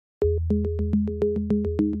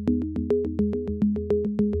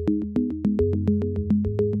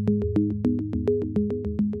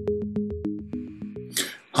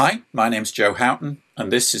Hi, my name's Joe Houghton,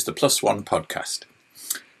 and this is the Plus One podcast.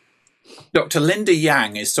 Dr. Linda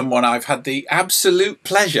Yang is someone I've had the absolute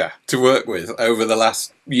pleasure to work with over the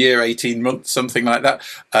last year, 18 months, something like that.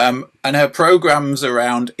 And her programs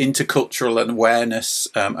around intercultural and awareness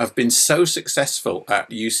have been so successful at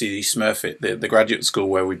UCD Smurfit, the graduate school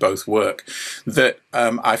where we both work, that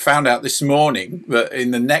I found out this morning that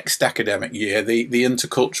in the next academic year, the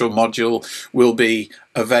intercultural module will be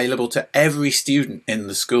available to every student in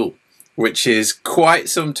the school, which is quite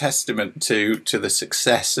some testament to the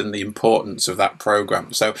success and the importance of that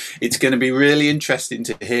program. So it's going to be really interesting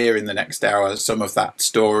to hear in the next hour some of that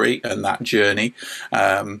story and that journey.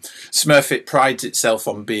 Smurfit prides itself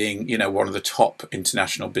on being, one of the top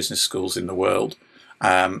international business schools in the world.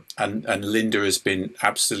 And Linda has been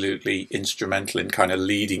absolutely instrumental in kind of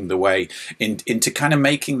leading the way into kind of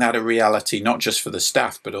making that a reality, not just for the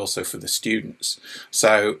staff, but also for the students.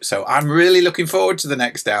 So I'm really looking forward to the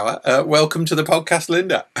next hour. Welcome to the podcast,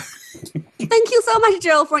 Linda. Thank you so much,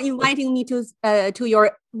 Joe, for inviting me to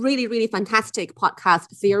your really, really fantastic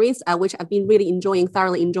podcast series, which I've been really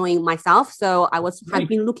thoroughly enjoying myself. So I've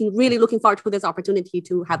been looking forward to this opportunity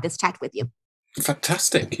to have this chat with you.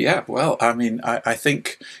 Fantastic. Yeah. Well, I mean, I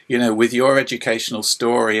think, with your educational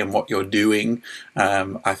story and what you're doing,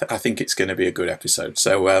 I think it's going to be a good episode.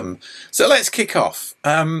 So let's kick off.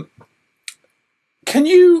 How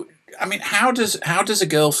does a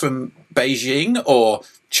girl from Beijing or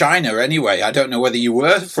China anyway, I don't know whether you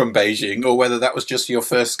were from Beijing or whether that was just your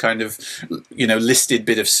first kind of, listed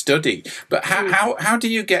bit of study. But how do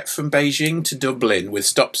you get from Beijing to Dublin with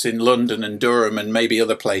stops in London and Durham and maybe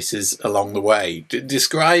other places along the way?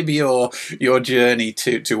 Describe your journey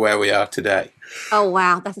to where we are today. Oh,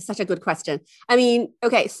 wow. That's such a good question. I mean,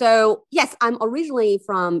 okay. So yes, I'm originally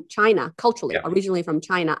from China, originally from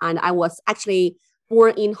China. And I was actually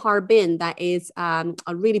born in Harbin, that is a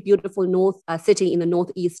really beautiful city in the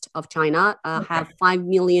northeast of China, have 5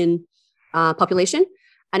 million population.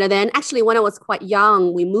 And then actually when I was quite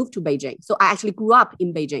young, we moved to Beijing. So I actually grew up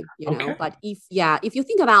in Beijing, know, but if you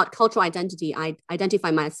think about cultural identity, I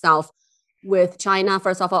identify myself with China,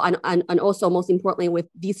 first of all, and also most importantly with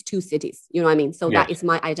these two cities, you know what I mean? So that is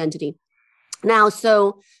my identity. Now,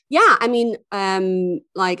 so yeah, I mean,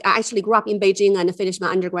 I actually grew up in Beijing and finished my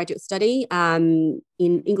undergraduate study in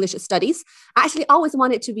English studies. I actually always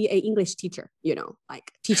wanted to be an English teacher,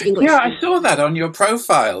 teach English. Yeah, I saw that on your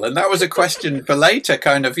profile, and that was a question for later,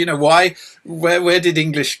 kind of, where did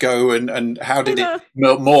English go and how did it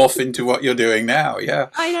morph into what you're doing now? Yeah.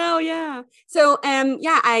 I know, yeah. So,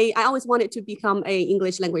 I always wanted to become an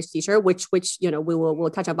English language teacher, which we'll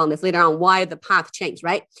touch upon this later on, why the path changed,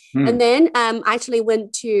 right? And then I actually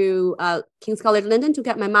went to King's College London to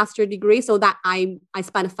get my master's degree, so that I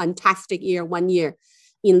spent a fantastic 1 year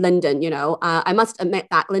in London. I must admit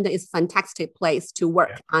that London is a fantastic place to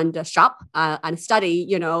work and shop and study,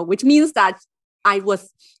 which means that I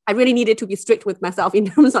really needed to be strict with myself in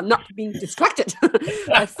terms of not being distracted.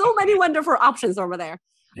 There's so many wonderful options over there.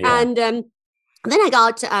 Yeah. And then I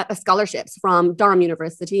got scholarships from Durham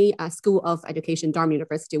University, School of Education, Durham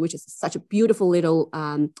University, which is such a beautiful little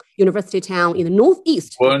university town in the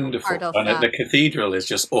northeast. Wonderful. And the cathedral is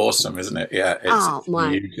just awesome, isn't it? Yeah, it's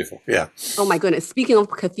beautiful. Yeah. Oh, my goodness. Speaking of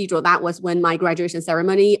cathedral, that was when my graduation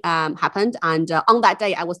ceremony happened. And on that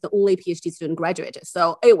day, I was the only PhD student graduated.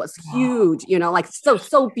 So it was huge,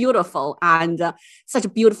 so beautiful and such a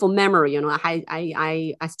beautiful memory.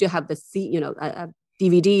 I still have the seat,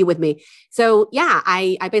 DVD with me. So yeah,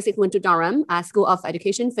 I basically went to Durham School of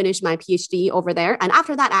Education, finished my PhD over there. And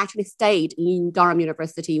after that, I actually stayed in Durham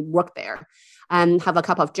University, worked there and have a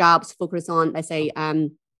couple of jobs focused on, let's say,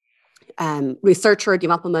 researcher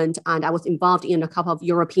development. And I was involved in a couple of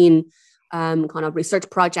European kind of research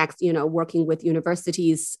projects, working with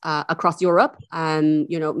universities across Europe,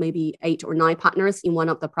 maybe 8 or 9 partners in one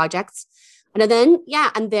of the projects. And then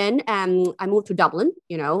I moved to Dublin,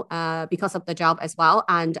 because of the job as well.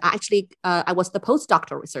 And actually, I was the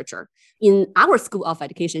postdoctoral researcher in our School of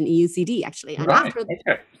Education in UCD, actually. And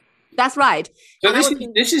that's right. So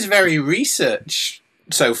this is very research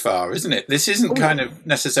so far, isn't it? This isn't kind of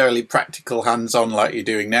necessarily practical, hands-on like you're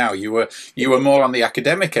doing now. You were more on the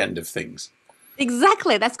academic end of things.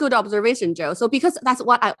 Exactly. That's good observation, Joe. So because that's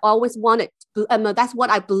what I always wanted, that's what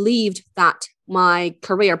I believed that my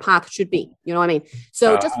career path should be, you know what I mean?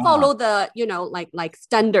 So just follow the, like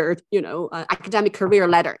standard, academic career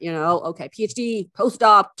ladder, okay, PhD,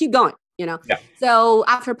 postdoc, keep going, Yeah. So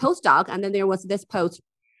after postdoc, and then there was this post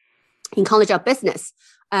in College of Business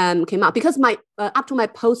came out because my up to my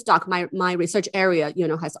postdoc, my research area,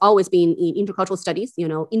 has always been in intercultural studies,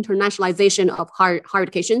 internationalization of higher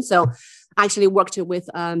education. So actually worked with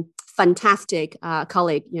fantastic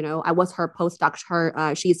colleague. I was her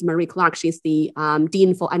postdoc. She's Marie Clark. She's the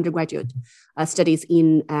dean for undergraduate studies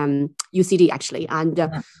in UCD actually, and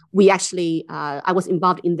we actually I was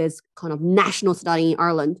involved in this kind of national study in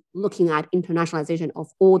Ireland, looking at internationalization of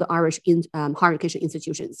all the Irish higher education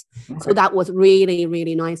institutions. Okay. So that was really,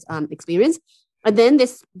 really nice experience. And then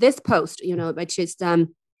this post, which is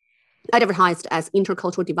advertised as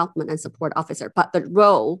intercultural development and support officer, but the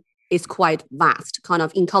role is quite vast, kind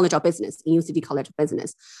of in College of Business, in UCD College of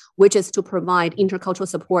Business, which is to provide intercultural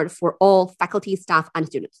support for all faculty, staff, and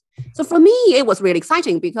students. So for me, it was really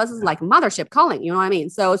exciting because it's like mothership calling, you know what I mean?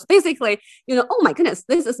 So it's basically, oh my goodness,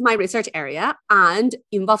 this is my research area and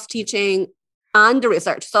involves teaching and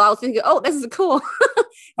research. So I was thinking, oh, this is cool.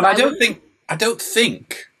 And I don't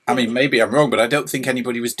think, I mean, maybe I'm wrong, but I don't think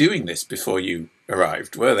anybody was doing this before you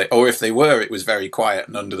arrived, were they? Or if they were, it was very quiet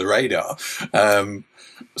and under the radar.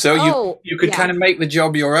 So you could kind of make the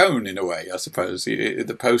job your own in a way, I suppose.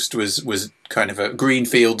 The post was kind of a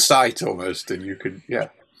greenfield site almost, and you could,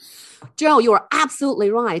 Joe, you're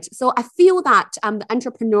absolutely right. So I feel that I'm the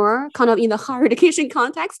entrepreneur kind of in the higher education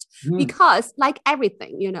context, because like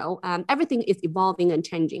everything, everything is evolving and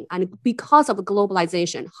changing. And because of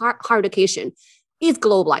globalization, higher education is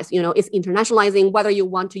globalized, it's internationalizing, whether you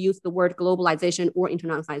want to use the word globalization or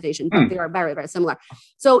internationalization, but they are very, very similar.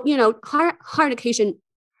 So, higher education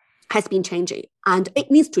has been changing, and it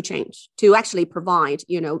needs to change to actually provide,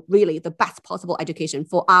 really the best possible education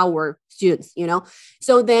for our students,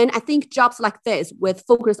 So then I think jobs like this with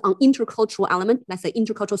focus on intercultural element, let's say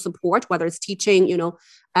intercultural support, whether it's teaching,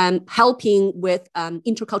 helping with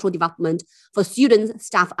intercultural development for students,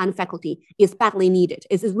 staff, and faculty is badly needed.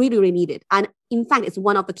 It is really, really needed. And in fact, it's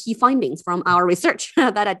one of the key findings from our research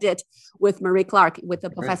that I did with Marie Clark, with the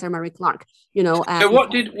Professor Marie Clark, So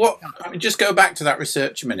just go back to that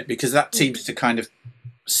research a minute, because that seems to kind of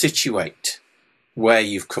situate where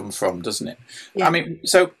you've come from, doesn't it? Yeah. I mean,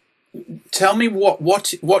 so tell me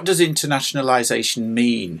what does internationalization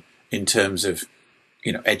mean in terms of,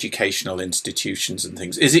 educational institutions and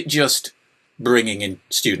things? Is it just bringing in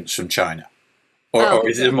students from China? Or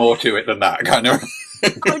is there more to it than that kind of?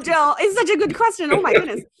 Oh, Joe, it's such a good question. Oh my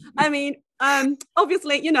goodness. I mean,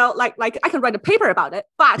 obviously, like I can write a paper about it,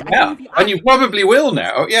 but and you probably will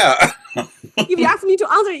now. Yeah. If you ask me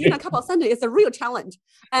to answer it in a couple of sentences, it's a real challenge.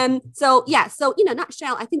 So in a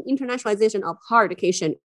nutshell, I think internationalization of higher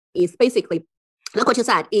education is basically, like what you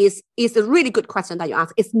said, is a really good question that you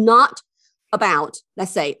asked. It's not about,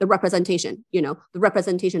 let's say, the representation, the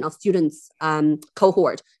representation of students,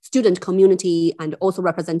 cohort, student community, and also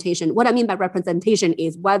representation. What I mean by representation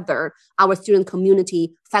is whether our student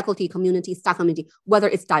community, faculty community, staff community, whether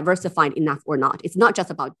it's diversified enough or not. It's not just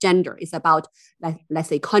about gender. It's about, let's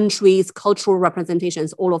say, countries, cultural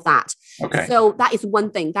representations, all of that. Okay. So that is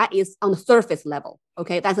one thing. That is on the surface level.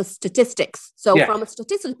 Okay, that's a statistics. So from a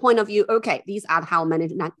statistics point of view, these are how many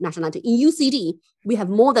nationalities. In UCD, we have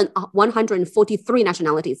more than 143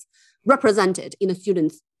 nationalities represented in the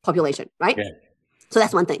students' population, right? Yeah. So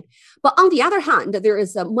that's one thing. But on the other hand, there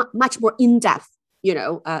is a much more in-depth,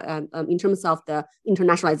 in terms of the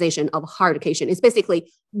internationalization of higher education. It's basically,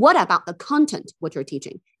 what about the content, what you're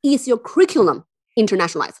teaching? Is your curriculum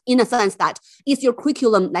internationalized, in a sense that is your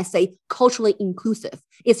curriculum, let's say, culturally inclusive?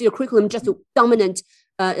 Is your curriculum just dominant,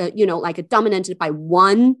 dominated by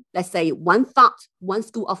one, let's say, one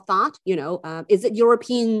school of thought? Is it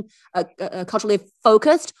European culturally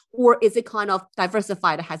focused, or is it kind of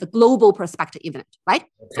diversified, has a global perspective in it, right?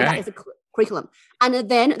 Okay. So that is a curriculum. And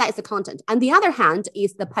then that is the content. And the other hand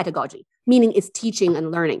is the pedagogy, meaning it's teaching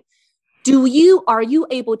and learning. Are you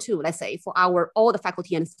able to, let's say, for all the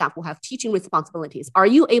faculty and staff who have teaching responsibilities, are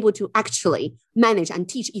you able to actually manage and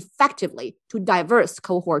teach effectively to diverse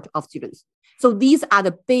cohort of students? So these are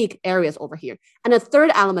the big areas over here. And the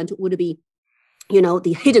third element would be,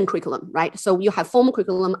 the hidden curriculum, right? So you have formal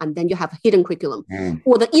curriculum and then you have hidden curriculum,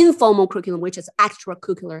 or the informal curriculum, which is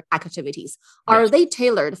extracurricular activities. Are they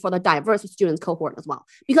tailored for the diverse students cohort as well?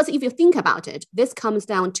 Because if you think about it, this comes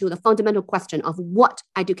down to the fundamental question of what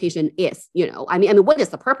education is. I mean, what is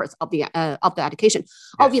the purpose of the education?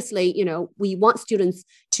 Yes. Obviously, we want students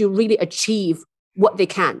to really achieve what they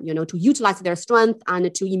can, to utilize their strength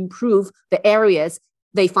and to improve the areas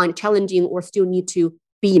they find challenging or still need to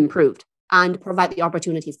be improved, and provide the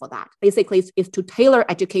opportunities for that. Basically, is to tailor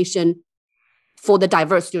education for the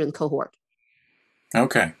diverse student cohort.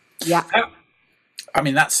 Okay. Yeah. I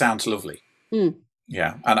mean, that sounds lovely.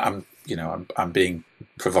 Yeah, and I'm being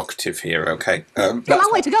provocative here. Okay. It's a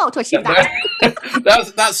long way to go to achieve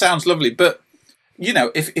that. That sounds lovely, but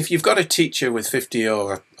if you've got a teacher with 50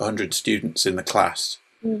 or 100 students in the class,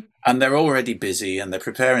 and they're already busy, and they're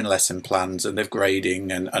preparing lesson plans, and they're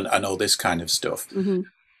grading, and all this kind of stuff. Mm-hmm.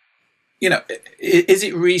 You know, is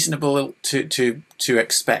it reasonable to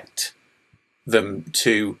expect them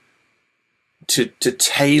to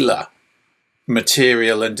tailor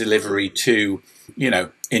material and delivery to, you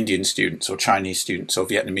know, Indian students or Chinese students or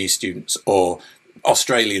Vietnamese students or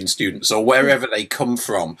Australian students or wherever they come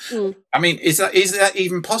from? I mean, is that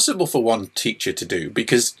even possible for one teacher to do?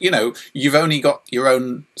 Because, you know, you've only got your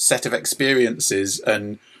own set of experiences,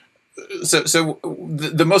 and so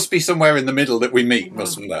there must be somewhere in the middle that we meet,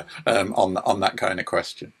 mustn't there, on that kind of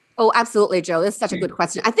question? Oh, absolutely, Joe. That's such a good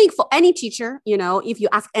question. I think for any teacher, you know, if you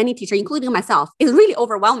ask any teacher, including myself, it's really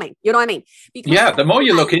overwhelming. You know what I mean? Because the more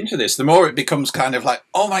you look into this, the more it becomes kind of like,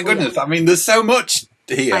 oh my goodness. I mean, there's so much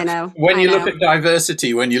here. I know. When you look at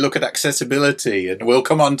diversity, when you look at accessibility, and we'll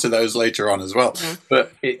come on to those later on as well. Yeah.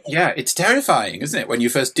 But it's terrifying, isn't it, when you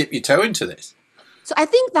first dip your toe into this? So I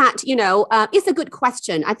think that, you know, it's a good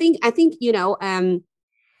question. I think, you know,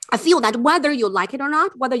 I feel that whether you like it or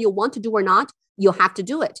not, whether you want to do or not, you have to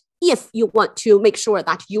do it if you want to make sure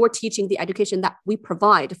that you're teaching the education that we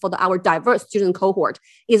provide for our diverse student cohort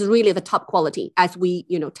is really the top quality, as we,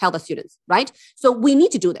 you know, tell the students, right? So we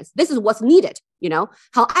need to do this. This is what's needed, you know.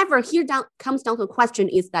 However, comes down to the question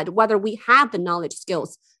is that whether we have the knowledge,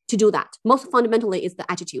 skills to do that. Most fundamentally is the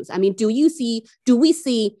attitudes. I mean, do we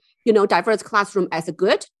see, you know, diverse classroom as a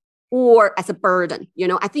good or as a burden? You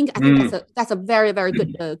know, I think that's a very, very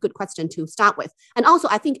good question to start with. And also,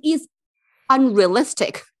 I think is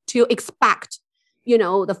unrealistic to expect, you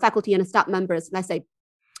know, the faculty and staff members, let's say,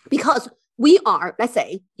 because we are, let's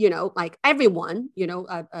say, you know, like everyone, you know,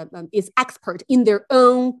 is expert in their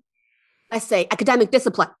own, let's say, academic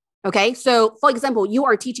discipline. Okay. So for example, you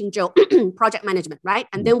are teaching, Joe, project management, right?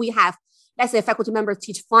 And then we have, let's say, faculty members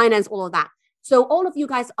teach finance, all of that. So all of you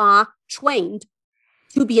guys are trained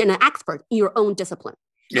to be an expert in your own discipline.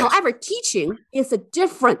 Yes. However, teaching is a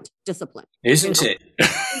different discipline. Isn't it?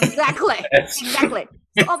 Exactly. Exactly.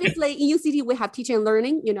 So obviously in UCT, we have teaching and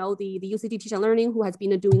learning, you know, the UCT teaching and learning who has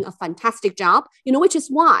been doing a fantastic job, you know, which is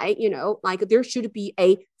why, you know, like there should be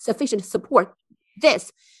a sufficient support,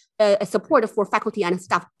 a support for faculty and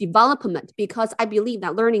staff development, because I believe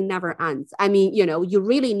that learning never ends. I mean, you know, you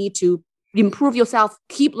really need to improve yourself,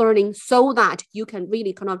 keep learning so that you can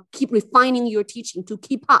really kind of keep refining your teaching to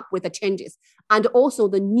keep up with the changes and also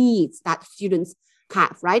the needs that students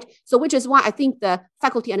have, right? So which is why I think the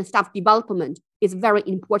faculty and staff development is a very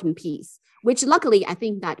important piece, which luckily I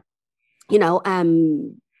think that, you know,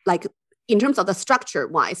 like in terms of the structure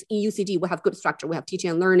wise, in UCD, we have good structure. We have teaching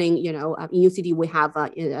and learning, you know, in UCD, we have a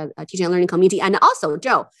teaching and learning committee. And also,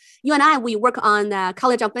 Joe, you and I, we work on the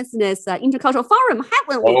College of Business Intercultural Forum,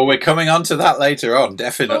 haven't we? Oh, we're coming on to that later on,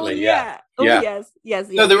 definitely. Oh, yeah. Oh, yeah. Yes.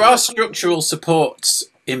 So there are structural supports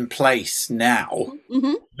in place now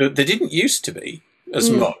that there didn't used to be as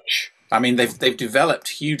much. I mean, they've developed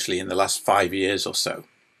hugely in the last 5 years or so,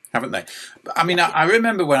 haven't they? I mean, I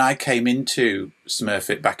remember when I came into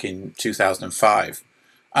Smurfit back in 2005,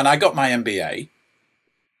 and I got my MBA,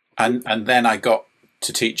 and then I got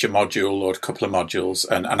to teach a module or a couple of modules,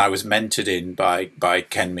 and I was mentored in by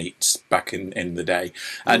Ken Meets back in the day,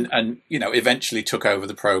 and you know, eventually took over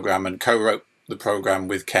the program and co-wrote the program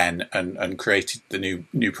with Ken and created the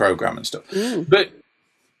new program and stuff. But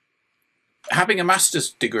having a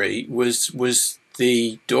master's degree was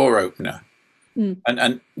the door opener.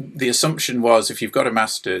 And the assumption was, if you've got a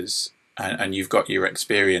master's and you've got your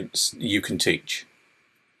experience, you can teach.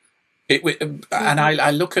 And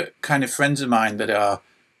I look at kind of friends of mine that are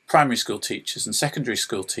primary school teachers and secondary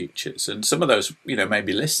school teachers, and some of those, you know, may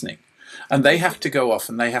be listening, and they have to go off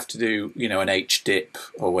and they have to do, you know, an HDIP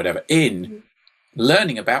or whatever in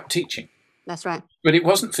learning about teaching. That's right. But it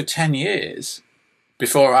wasn't for 10 years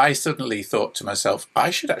before I suddenly thought to myself, I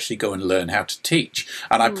should actually go and learn how to teach.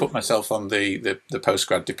 And I put myself on the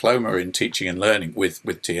postgrad diploma in teaching and learning with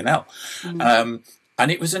TNL.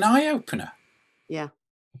 And it was an eye-opener. Yeah.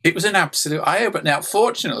 It was an absolute eye-opener. Now,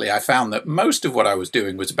 fortunately, I found that most of what I was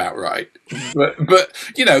doing was about right. But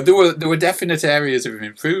you know, there were definite areas of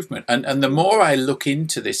improvement. And the more I look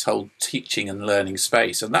into this whole teaching and learning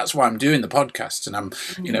space, and that's why I'm doing the podcast and I'm,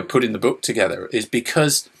 you know, putting the book together, is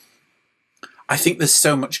because I think there's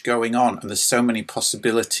so much going on and there's so many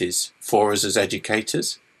possibilities for us as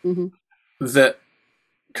educators that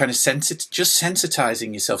kind of just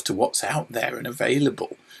sensitizing yourself to what's out there and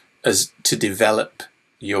available as to develop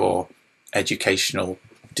your educational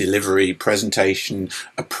delivery, presentation,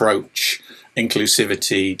 approach,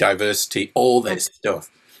 inclusivity, diversity, all this stuff.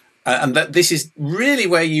 And that this is really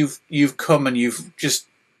where you've come and you've just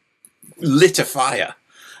lit a fire,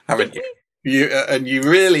 haven't you? You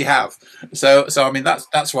really have. So I mean,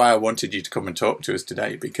 that's why I wanted you to come and talk to us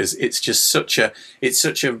today, because it's just such a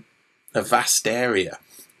vast area,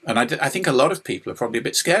 and I think a lot of people are probably a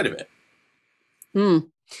bit scared of it.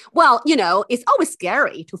 Well, it's always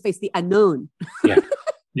scary to face the unknown.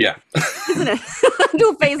 Yeah, isn't it?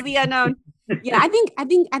 To face the unknown. Yeah, I think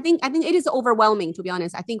it is overwhelming, to be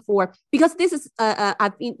honest. I think because this is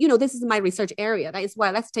this is my research area. That is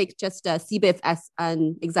why let's take just CBIF as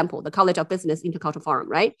an example, the College of Business Intercultural Forum,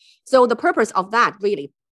 right? So the purpose of that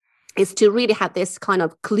really is to really have this kind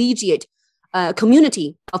of collegiate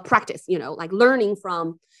community of practice, like learning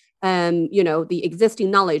from the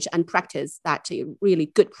existing knowledge and practice, that really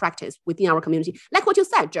good practice within our community. Like what you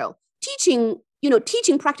said, Joe, teaching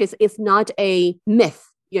practice is not a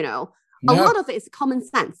myth, A lot of it is common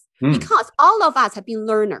sense because all of us have been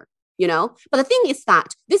learner, But the thing is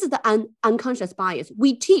that this is the unconscious bias.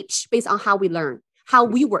 We teach based on how we learn, how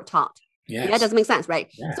we were taught. Yes. Yeah, doesn't make sense, right?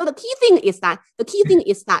 Yeah. So the key thing is that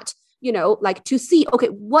like to see, okay,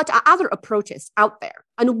 what are other approaches out there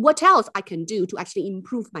and what else I can do to actually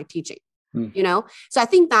improve my teaching, So I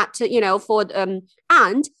think that,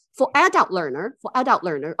 for adult learner,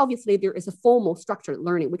 obviously there is a formal structured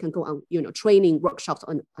learning. We can go on, training workshops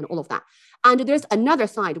and all of that. And there's another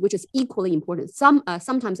side, which is equally important.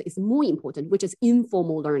 Sometimes it's more important, which is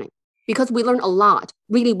informal learning, because we learn a lot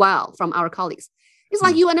really well from our colleagues. It's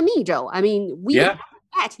like you and me, Joe. I mean, we haven't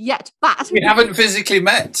met yet, but we haven't physically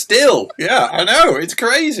met still. Yeah, I know. It's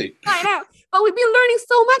crazy. I know. But we've been learning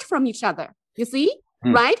so much from each other, you see,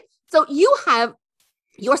 right? So you have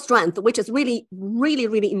your strength, which is really, really,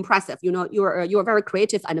 really impressive. You're a very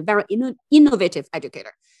creative and a very innovative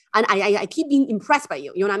educator. And I keep being impressed by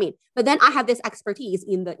you, you know what I mean? But then I have this expertise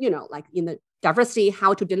in the, in the diversity,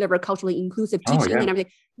 how to deliver culturally inclusive teaching and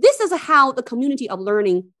everything. This is how the community of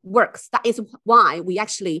learning works. That is why we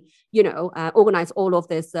actually, organize all of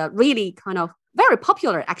this really kind of very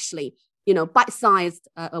popular, actually, bite-sized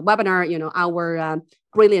webinar. Our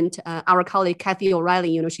brilliant, our colleague Kathy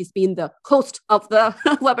O'Reilly, she's been the host of the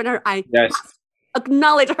webinar. I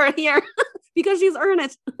acknowledge her here because she's earned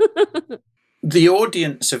it. The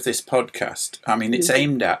audience of this podcast, I mean, it's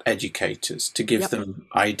aimed at educators to give them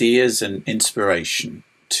ideas and inspiration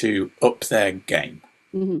to up their game,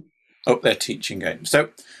 up their teaching game. So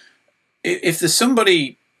if there's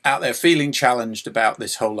somebody out there feeling challenged about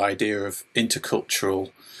this whole idea of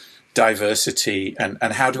intercultural diversity and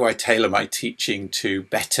how do I tailor my teaching to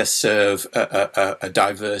better serve a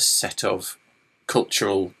diverse set of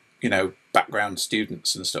cultural, background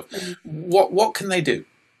students and stuff, what can they do?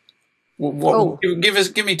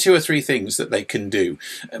 Give me 2 or 3 things that they can do,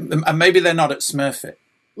 and maybe they're not at Smurfit.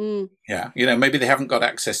 Yeah, maybe they haven't got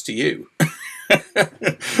access to you.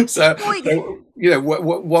 so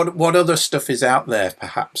what other stuff is out there,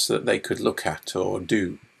 perhaps, that they could look at or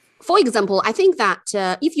do? For example, I think that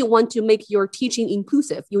if you want to make your teaching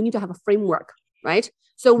inclusive, you need to have a framework, right?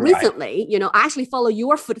 So recently, I actually follow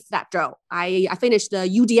your footsteps, Joe. I finished the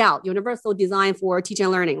UDL, Universal Design for Teaching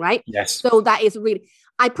and Learning, right? Yes. So that is really,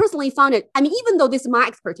 I personally found it, I mean, even though this is my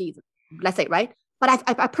expertise, let's say, right? But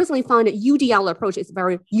I personally found that UDL approach is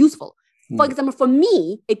very useful. For example, for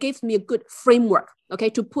me, it gives me a good framework,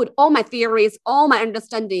 okay, to put all my theories, all my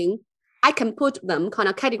understanding, I can put them, kind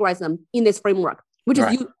of categorize them in this framework, which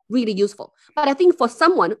is really useful. But I think for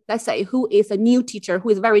someone, let's say, who is a new teacher, who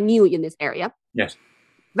is very new in this area,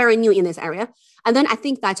 very new in this area, and then I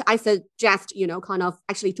think that I suggest, kind of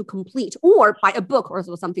actually to complete or buy a book or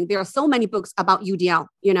something. There are so many books about UDL,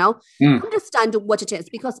 understand what it is,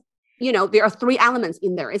 because there are 3 elements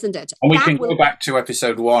in there, isn't it? And we can go back to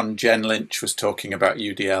episode 1. Jen Lynch was talking about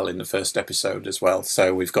UDL in the first episode as well.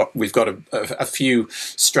 So we've got a few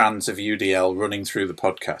strands of UDL running through the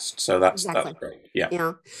podcast. So that's great.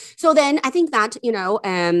 Yeah. So then I think that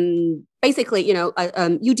basically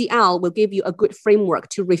UDL will give you a good framework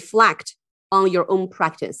to reflect on your own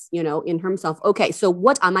practice. In terms of, okay, so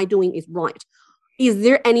what am I doing is right? Is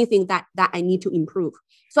there anything that I need to improve?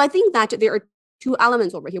 So I think that there are 2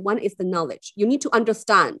 elements over here. One is the knowledge. You need to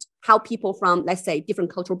understand how people from, let's say, different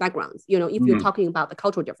cultural backgrounds, if you're talking about the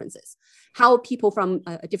cultural differences, how people from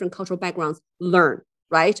different cultural backgrounds learn,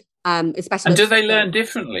 right? Especially. And do they learn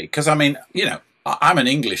differently? Because I mean, I'm an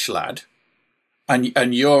English lad,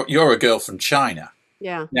 and you're a girl from China.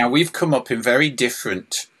 Yeah. Now we've come up in very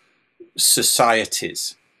different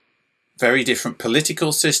societies, very different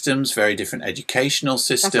political systems, very different educational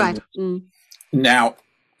systems. That's right.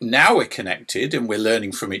 Now we're connected and we're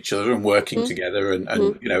learning from each other and working together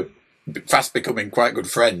and fast becoming quite good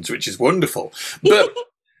friends, which is wonderful. But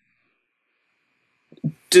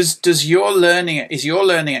is your learning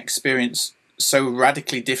experience so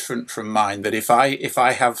radically different from mine that if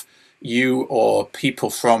I have you or people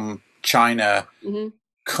from China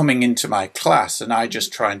coming into my class and I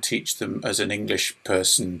just try and teach them as an English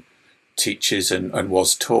person teaches and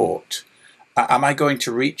was taught, am I going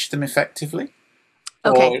to reach them effectively?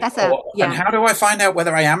 Okay, And how do I find out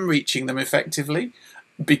whether I am reaching them effectively?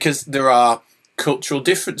 Because there are cultural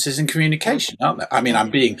differences in communication, aren't there? I mean, I'm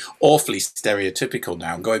being awfully stereotypical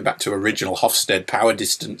now. I'm going back to original Hofstede power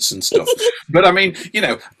distance and stuff. But I mean,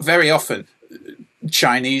 very often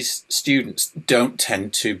Chinese students don't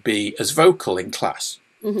tend to be as vocal in class.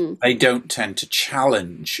 They don't tend to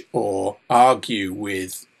challenge or argue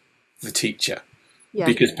with the teacher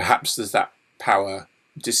because perhaps there's that power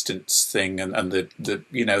distance thing and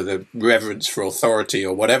the reverence for authority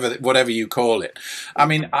or whatever you call it. I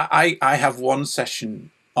mean, I have one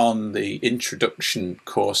session on the introduction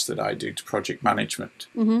course that I do to project management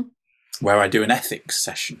where I do an ethics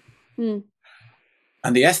session.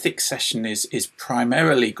 And the ethics session is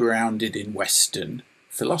primarily grounded in Western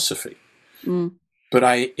philosophy. But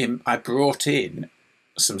I brought in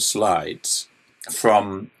some slides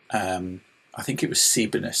from I think it was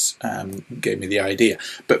Siebenus gave me the idea,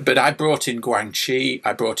 but I brought in Guangxi,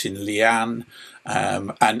 I brought in Lian,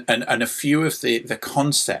 and a few of the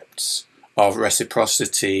concepts of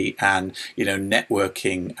reciprocity and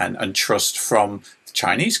networking and trust from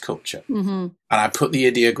Chinese culture, and I put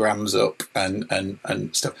the ideograms up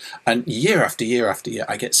and stuff, and year after year after year,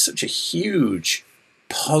 I get such a huge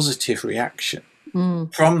positive reaction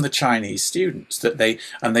from the Chinese students that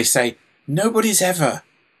they say nobody's ever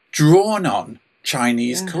drawn on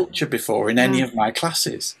Chinese culture before in any of my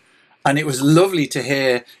classes. And it was lovely to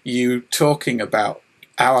hear you talking about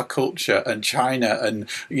our culture and China and,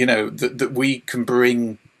 that we can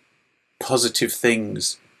bring positive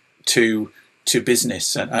things to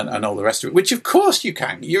business and all the rest of it, which of course you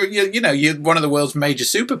can. You're one of the world's major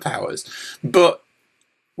superpowers. But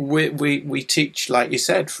we teach, like you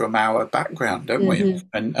said, from our background, don't we?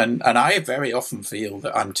 And I very often feel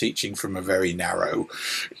that I'm teaching from a very narrow,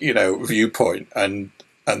 viewpoint, and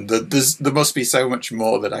there must be so much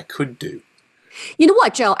more that I could do. You know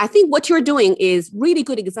what, Joe? I think what you're doing is really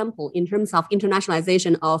good example in terms of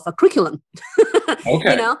internationalization of a curriculum.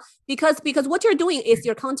 Okay. Because what you're doing is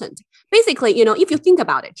your content. Basically, if you think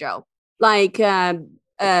about it, Joe, like there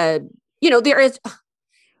is.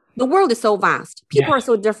 The world is so vast. People are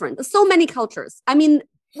so different. So many cultures. I mean,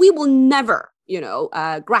 we will never,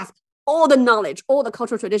 grasp all the knowledge, all the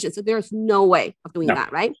cultural traditions. So there's no way of doing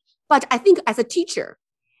that, right? But I think as a teacher,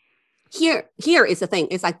 here is the thing.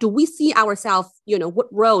 It's like, do we see ourselves, what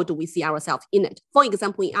role do we see ourselves in it? For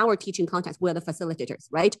example, in our teaching context, we're the facilitators,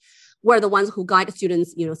 right? We're the ones who guide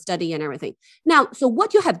students, study and everything. Now, so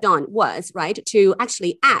what you have done was, right, to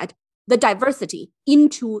actually add the diversity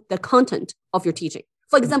into the content of your teaching.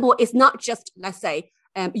 For example, it's not just, let's say,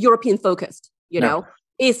 European focused,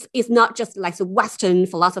 it's not just like the Western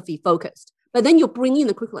philosophy focused, but then you bring in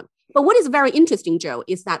the curriculum. But what is very interesting, Joe,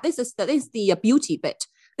 is that this is the beauty bit.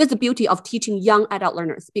 This is the beauty of teaching young adult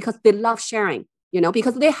learners because they love sharing,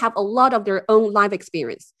 because they have a lot of their own life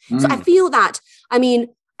experience. So I feel that, and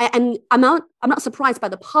I'm not surprised by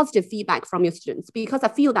the positive feedback from your students because I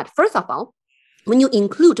feel that, first of all, when you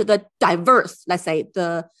include the diverse, let's say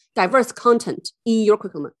the diverse content in your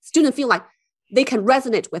curriculum, students feel like they can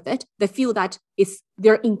resonate with it. They feel that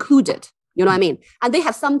they're included, you know what I mean? And they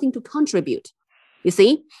have something to contribute, you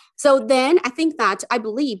see? So then I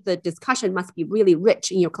believe the discussion must be really rich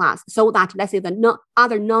in your class so that, let's say, the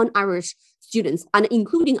other non-Irish students, and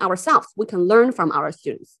including ourselves, we can learn from our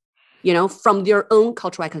students, from their own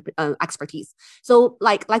cultural expertise. So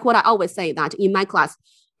like what I always say that in my class,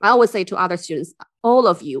 I always say to other students, all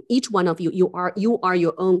of you, each one of you, you are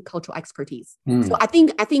your own cultural expertise. So I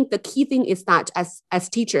think the key thing is that as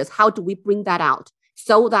teachers, how do we bring that out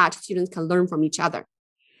so that students can learn from each other?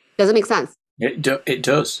 Does it make sense? It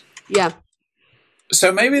does. Yeah.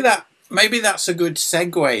 So maybe that's a good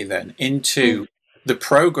segue then into the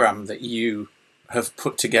program that you have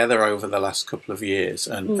put together over the last couple of years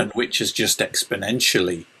and which has just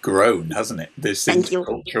exponentially grown, hasn't it? This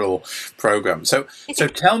intercultural program. So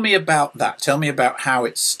tell me about that. Tell me about how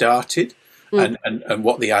it started and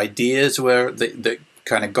what the ideas were that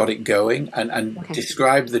kind of got it going and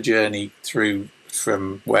describe the journey through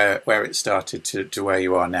from where it started to where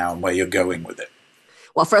you are now and where you're going with it.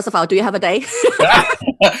 Well, first of all, do you have a day?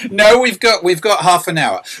 No, we've got half an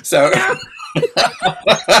hour. So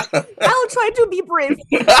I'll try to be brief.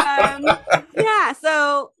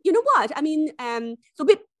 So you know what? I mean, so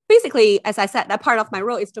basically, as I said, that part of my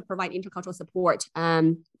role is to provide intercultural support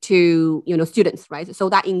to students, right? So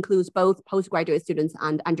that includes both postgraduate students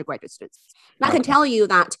and undergraduate students. And I can tell you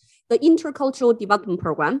that the Intercultural Development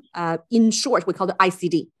Program, in short, we call it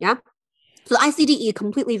ICD. Yeah. So the ICD is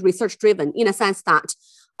completely research driven in a sense that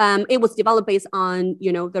it was developed based on,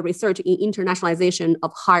 the research in internationalization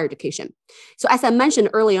of higher education. So as I mentioned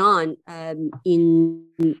early on in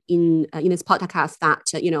this podcast, that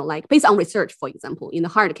like based on research, for example, in the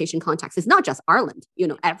higher education context, it's not just Ireland,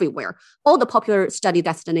 everywhere. All the popular study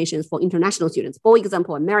destinations for international students, for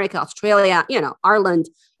example, America, Australia, Ireland,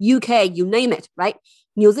 UK, you name it, right?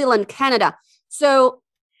 New Zealand, Canada. So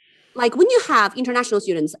like when you have international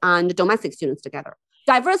students and domestic students together,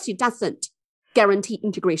 diversity doesn't guarantee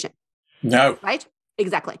integration. No. Right?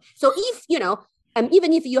 Exactly. So if,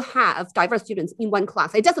 even if you have diverse students in one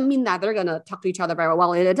class, it doesn't mean that they're going to talk to each other very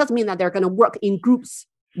well. It doesn't mean that they're going to work in groups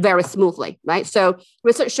very smoothly, right? So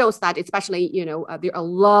research shows that especially, there are a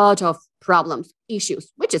lot of problems,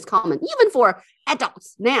 issues, which is common, even for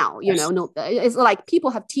adults now, Yes. It's like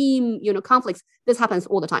people have team, conflicts. This happens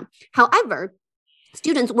all the time. However,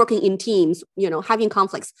 students working in teams, having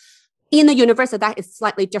conflicts, in the university, that is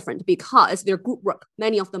slightly different because their group work,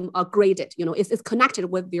 many of them are graded, it's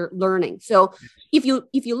connected with their learning. So if you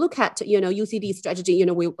look at, UCD strategy,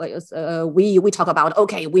 we talk about,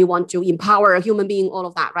 okay, we want to empower a human being, all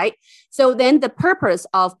of that, right? So then the purpose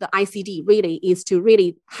of the ICD really is to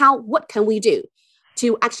what can we do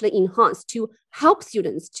to actually enhance, to help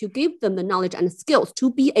students, to give them the knowledge and skills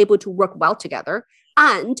to be able to work well together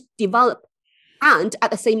and develop, and at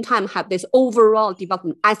the same time have this overall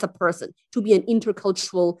development as a person, to be an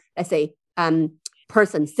intercultural, let's say,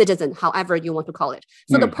 person, citizen, however you want to call it.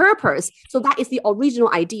 So the purpose, so that is the original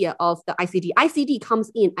idea of the ICD. ICD comes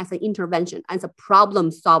in as an intervention, as a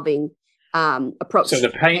problem-solving approach. So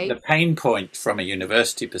the pain point from a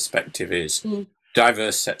university perspective is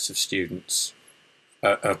diverse sets of students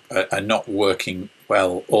are not working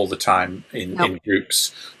well all the time in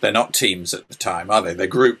groups. They're not teams at the time, are they? They're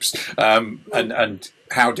groups. And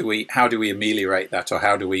how do we ameliorate that, or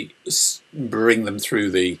how do we bring them through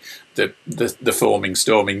the forming,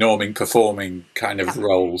 storming, norming, performing kind of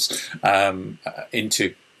roles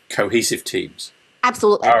into cohesive teams?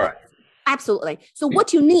 Absolutely. All right. Absolutely. So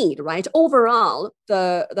what you need, right? Overall,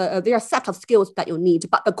 there are a set of skills that you need,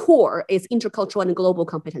 but the core is intercultural and global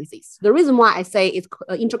competencies. The reason why I say it's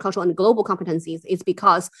intercultural and global competencies is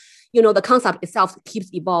because, the concept itself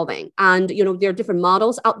keeps evolving, and, there are different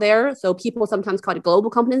models out there. So people sometimes call it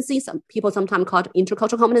global competency. Some people sometimes call it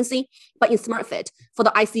intercultural competency. But in SmartFit, for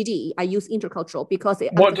the ICD, I use intercultural because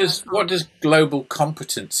what does global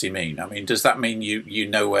competency mean? I mean, does that mean you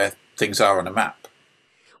know where things are on a map?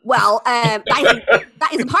 Well, that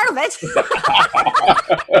is part of it.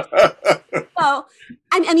 So,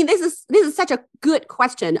 I mean, this is such a good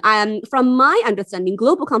question. From my understanding,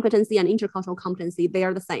 global competency and intercultural competency, they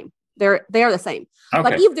are the same. They are the same. Okay.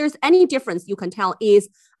 But if there's any difference, you can tell is,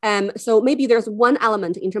 so maybe there's one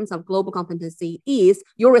element in terms of global competency is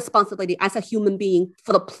your responsibility as a human being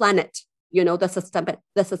for the planet. The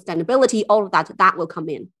sustainability, all of that will come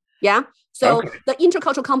in. Yeah. So the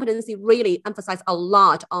intercultural competency really emphasizes a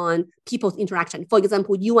lot on people's interaction. For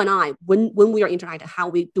example, you and I, when we are interacting,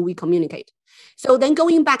 how do we communicate? So then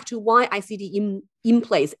going back to why ICD in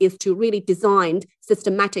place is to really design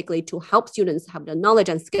systematically to help students have the knowledge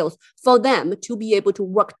and skills for them to be able to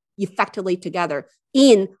work effectively together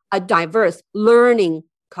in a diverse learning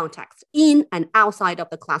context in and outside of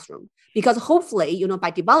the classroom. Because hopefully,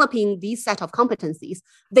 by developing these set of competencies,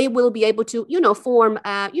 they will be able to, form,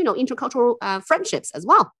 intercultural friendships as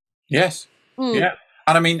well. Yes. Yeah.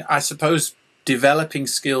 And I mean, I suppose developing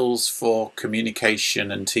skills for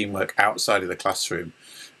communication and teamwork outside of the classroom.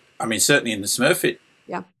 I mean, certainly in the SMERFIT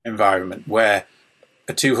environment, where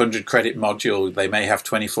a 200 credit module, they may have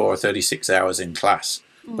 24 or 36 hours in class,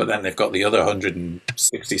 but then they've got the other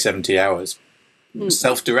 160, 70 hours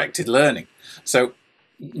self-directed learning. So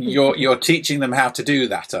you're teaching them how to do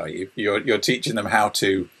that, are you? You're teaching them how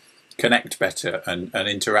to connect better and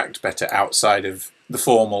interact better outside of the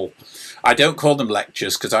formal. I don't call them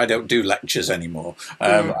lectures because I don't do lectures anymore.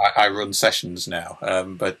 I run sessions now.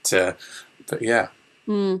 But yeah.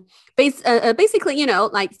 Basically,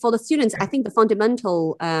 like for the students, I think the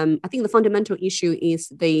fundamental issue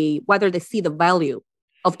is whether they see the value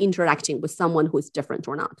of interacting with someone who is different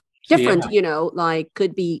or not. Different, like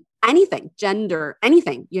could be anything, gender,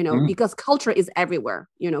 anything, because culture is everywhere.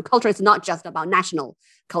 Culture is not just about national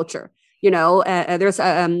culture. There's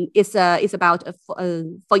it's about,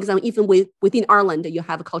 for example, even within Ireland, you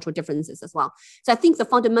have cultural differences as well. So I think the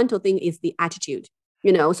fundamental thing is the attitude.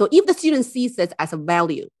 So if the student sees this as a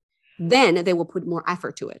value, then they will put more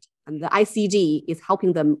effort to it. And the ICD is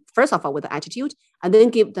helping them, first of all, with the attitude, and then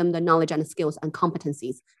give them the knowledge and skills and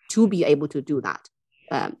competencies to be able to do that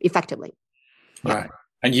effectively. Right.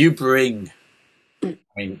 And you bring,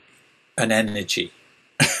 an energy.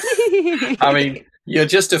 You're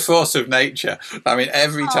just a force of nature.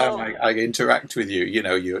 Every time I interact with you,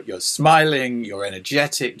 you're smiling, you're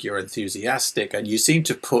energetic, you're enthusiastic, and you seem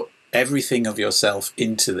to put everything of yourself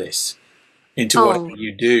into this, into what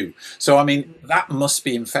you do. So, that must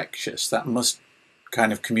be infectious. That must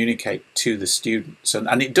kind of communicate to the students.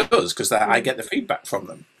 And it does, because I get the feedback from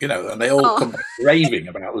them, and they all come back raving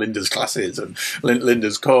about Linda's classes and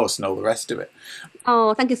Linda's course and all the rest of it.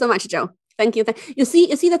 Oh, thank you so much, Joe. Thank you. You see,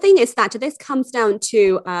 the thing is that this comes down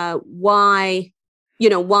to why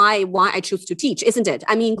I choose to teach, isn't it?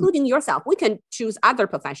 Including yourself, we can choose other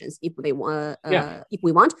professions if they want. If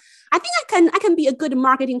we want, I think I can be a good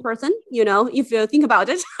marketing person. If you think about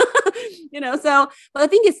it, So, but the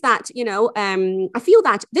thing is that I feel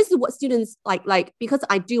that this is what students like because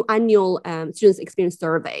I do annual students experience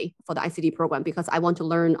survey for the ICD program, because I want to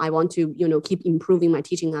learn. I want to keep improving my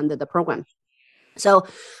teaching under the program. So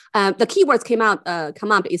the keywords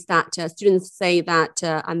come up is that students say that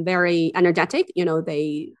I'm very energetic.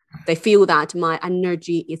 They feel that my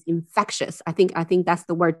energy is infectious. I think that's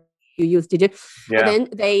the word you used, did you? Yeah. And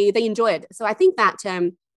then they enjoy it. So I think that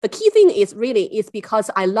the key thing is because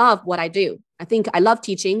I love what I do. I think I love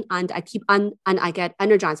teaching, and and I get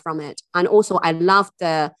energized from it. And also I love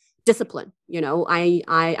the discipline.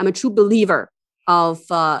 I am a true believer of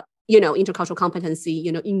intercultural competency,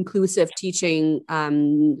 inclusive teaching,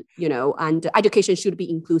 and education should be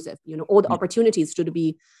inclusive. All the opportunities should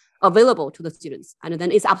be available to the students, and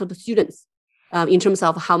then it's up to the students in terms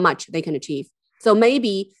of how much they can achieve. So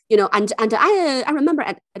maybe, and I remember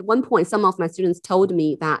at one point, some of my students told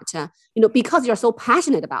me that, because you're so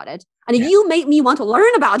passionate about it, and you made me want to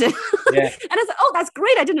learn about it. Yeah. And I said, oh, that's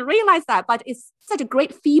great. I didn't realize that, but it's such a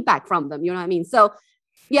great feedback from them. You know what I mean? So,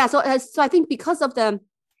 yeah. So I think because of the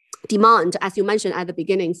demand, as you mentioned at the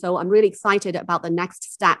beginning. So I'm really excited about the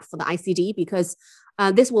next step for the ICD, because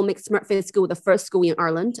this will make Smurfit School the first school in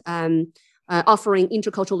Ireland offering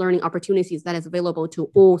intercultural learning opportunities that is available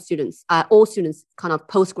to all students, kind of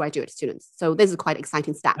postgraduate students. So this is quite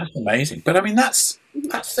exciting step. That's amazing. But that's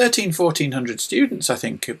 1,400 students, I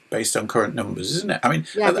think, based on current numbers, isn't it? Are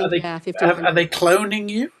they cloning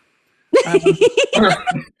you?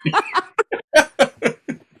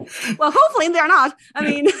 Well, hopefully they're not.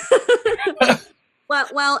 The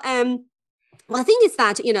thing is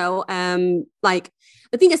that,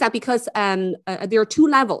 the thing is that because there are two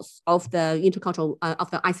levels of the intercultural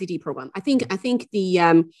of the ICD program. I think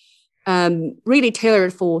the really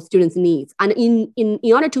tailored for students' needs, and in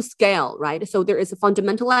order to scale, right? So there is a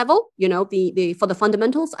fundamental level, for the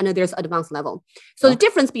fundamentals, and then there's advanced level. So the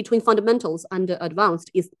difference between fundamentals and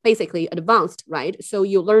advanced is basically advanced, right? So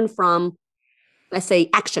you learn from, let's say,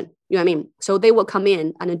 action. You know what I mean? So they will come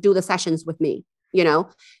in and do the sessions with me.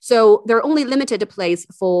 So they're only limited place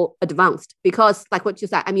for advanced, because like what you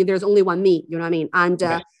said, there's only one me, you know what I mean? And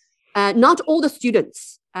not all the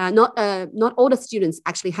students, not all the students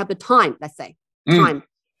actually have the time, let's say, time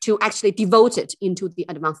to actually devote it into the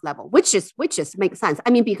advanced level, which is makes sense.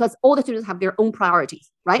 Because all the students have their own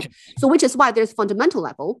priorities, right? So which is why there's fundamental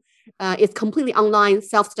level. It's completely online,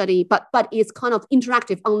 self-study, but it's kind of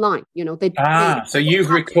interactive online. So you've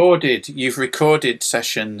recorded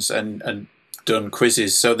sessions and done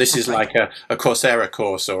quizzes. So this is like a Coursera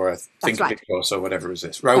course or a ThinkBit course or whatever is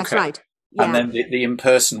this? Okay. That's right. Yeah. And then the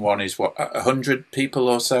in-person one is what, 100 people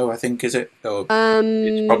or so, I think, is it? Or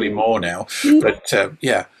it's probably more now. But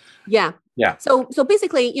yeah. Yeah. Yeah. So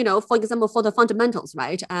basically, for example, for the fundamentals,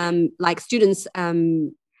 right? Like students, I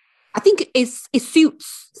think it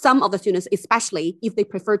suits some of the students, especially if they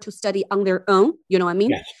prefer to study on their own. You know what I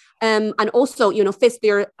mean? Yes. And also, fits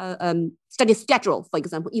their study schedule, for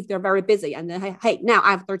example, if they're very busy and then, hey, now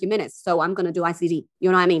I have 30 minutes, so I'm going to do ICD. You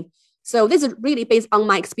know what I mean? So this is really based on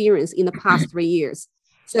my experience in the past 3 years.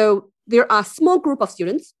 So there are a small group of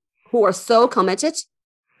students who are so committed,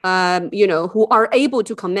 who are able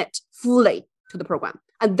to commit fully to the program,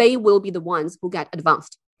 and they will be the ones who get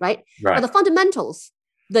advanced, right? But the fundamentals,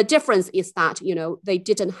 the difference is that, they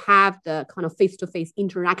didn't have the kind of face-to-face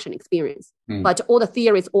interaction experience, but all the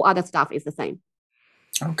theories, all other stuff is the same.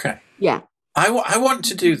 Okay. Yeah. I want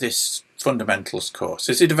to do this fundamentals course.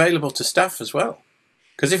 Is it available to staff as well?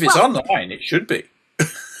 Because if it's online, it should be.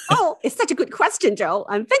 Oh, it's such a good question, Joe.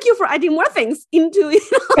 Thank you for adding more things into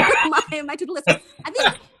my to-do list. I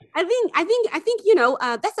think I think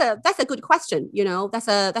that's a good question. That's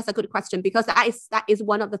a good question because that is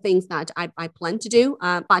one of the things that I plan to do.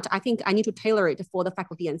 But I think I need to tailor it for the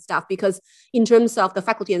faculty and staff because in terms of the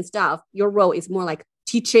faculty and staff, your role is more like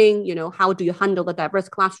teaching. How do you handle the diverse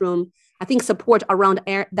classroom? I think support around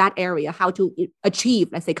that area, how to achieve,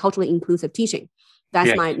 let's say, culturally inclusive teaching.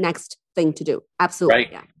 That's my next thing to do. Absolutely,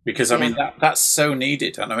 right? Yeah. Because I mean that's so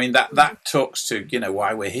needed, and I mean that talks to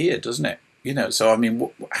why we're here, doesn't it? So I mean,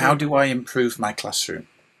 how do I improve my classroom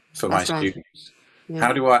for my students? Yeah.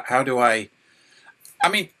 How do I? I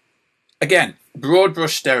mean, again, broad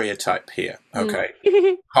brush stereotype here. Okay,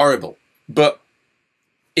 horrible, but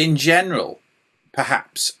in general,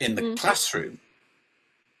 perhaps in the classroom,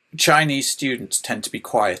 Chinese students tend to be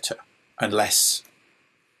quieter and less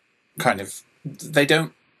they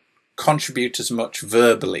don't contribute as much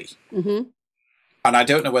verbally. And I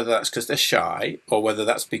don't know whether that's because they're shy or whether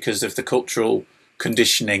that's because of the cultural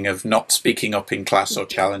conditioning of not speaking up in class or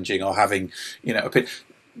challenging or having,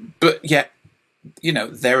 but yet,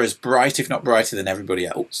 they're as bright, if not brighter than everybody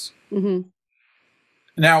else.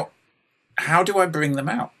 Now, how do I bring them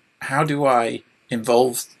out? How do I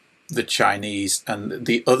involve the Chinese and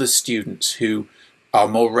the other students who are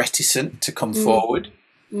more reticent to come forward?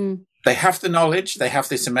 They have the knowledge, they have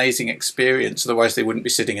this amazing experience, otherwise they wouldn't be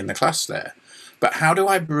sitting in the class there. But how do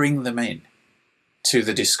I bring them in to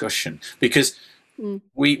the discussion? Because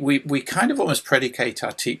we kind of almost predicate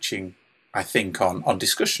our teaching, I think, on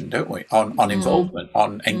discussion, don't we? On involvement,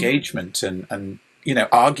 on engagement and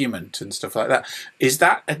argument and stuff like that. Is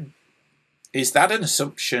that an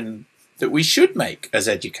assumption that we should make as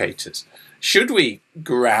educators? Should we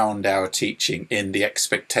ground our teaching in the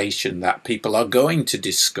expectation that people are going to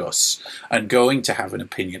discuss and going to have an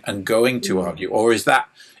opinion and going to argue? Or is that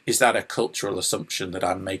a cultural assumption that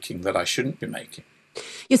I'm making that I shouldn't be making?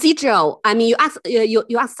 You see, Joe, I mean,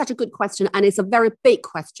 you asked such a good question, and it's a very big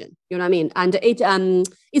question. You know what I mean? And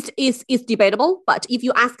it's debatable. But if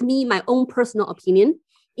you ask me, my own personal opinion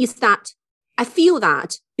is that I feel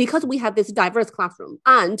that because we have this diverse classroom,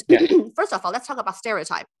 and first of all, let's talk about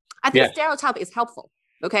stereotype. I think stereotype is helpful.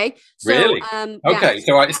 Okay. So, really? Okay.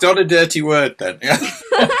 So it's not a dirty word then.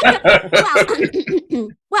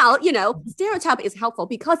 well, stereotype is helpful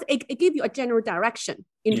because it gives you a general direction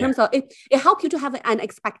in terms of it helps you to have an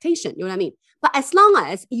expectation. You know what I mean? But as long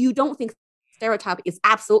as you don't think stereotype is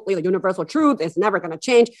absolutely the universal truth, it's never going to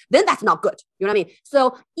change, then that's not good. You know what I mean?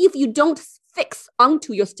 So if you don't fix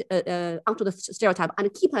onto the stereotype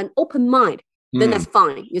and keep an open mind, then that's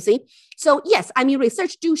fine, you see? So yes, I mean,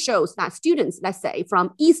 research shows that students, let's say,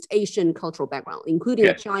 from East Asian cultural background,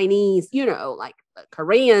 including Chinese, like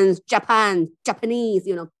Koreans, Japanese,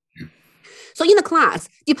 So in the class,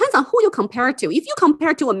 depends on who you compare to. If you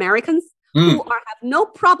compare to Americans who have no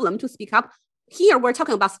problem to speak up, here we're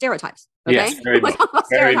talking about stereotypes. Okay? Yes, very much.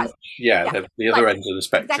 Very much. Yeah, the other end of the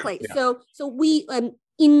spectrum. Exactly. Yeah. So we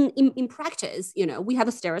in practice, we have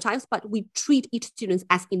the stereotypes, but we treat each student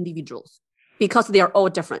as individuals, because they are all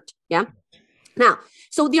different. Yeah. Now,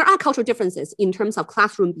 so there are cultural differences in terms of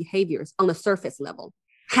classroom behaviors on the surface level.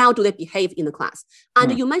 How do they behave in the class?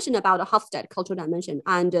 And you mentioned about the Hofstede cultural dimension,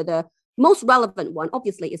 and the most relevant one,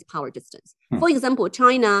 obviously, is power distance. For example,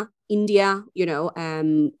 China, India,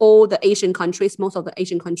 all the Asian countries, most of the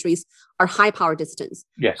Asian countries are high power distance.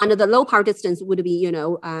 Yes. And the low power distance would be,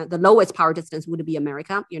 the lowest power distance would be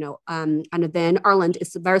America, and then Ireland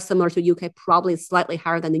is very similar to UK, probably slightly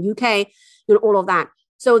higher than the UK, all of that.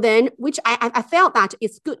 So then, which I felt that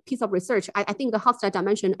it's a good piece of research. I think the Hofstede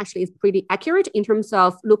dimension actually is pretty accurate in terms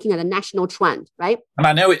of looking at a national trend, right? And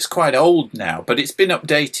I know it's quite old now, but it's been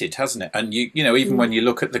updated, hasn't it? And even when you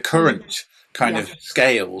look at the current kind of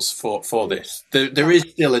scales for this, there is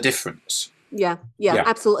still a difference. Yeah,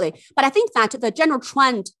 absolutely. But I think that the general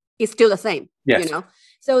trend is still the same. Yes.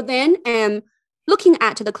 So then, looking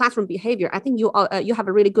at the classroom behavior, I think you have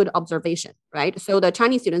a really good observation, right? So the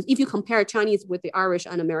Chinese students, if you compare Chinese with the Irish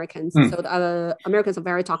and Americans, so the Americans are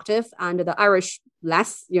very talkative and the Irish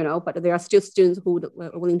less, but there are still students who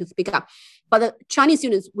are willing to speak up. But the Chinese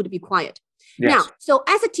students would be quiet. Yes. Now, so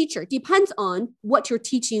as a teacher, depends on what you're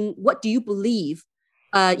teaching. What do you believe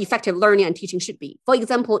effective learning and teaching should be? For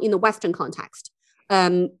example, in the Western context,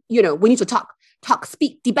 we need to talk,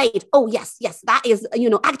 speak, debate. Oh, yes, that is,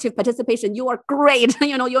 active participation. You are great.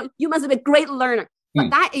 You must be a great learner. But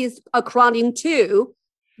that is according to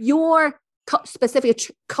your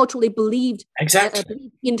specific culturally believed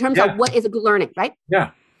in terms of what is a good learning, right?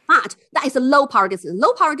 Yeah. But that is a low power distance.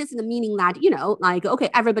 Low power distance meaning that, okay,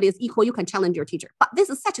 everybody is equal. You can challenge your teacher. But this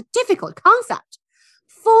is such a difficult concept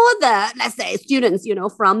for the, let's say, students,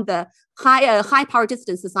 from the high power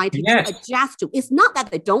distance society to adjust to. It's not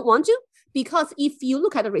that they don't want to, because if you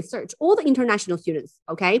look at the research, all the international students,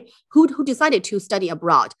 okay, who decided to study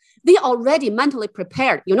abroad, they already mentally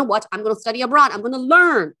prepared. You know what? I'm going to study abroad. I'm going to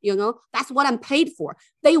learn. That's what I'm paid for.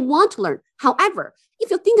 They want to learn. However, if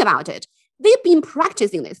you think about it, they've been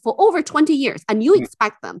practicing this for over 20 years, and you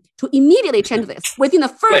expect them to immediately change this within the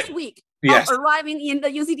first week of arriving in the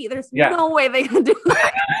UCT. There's no way they can do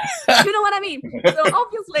that. You know what I mean? So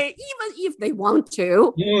obviously, even if they want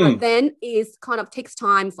to, then it kind of takes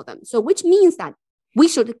time for them. So which means that we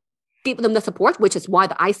should give them the support, which is why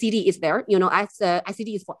the ICD is there.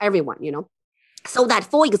 ICD is for everyone, so that,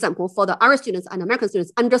 for example, for the Irish students and American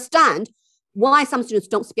students understand why some students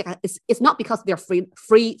don't speak. It's not because they're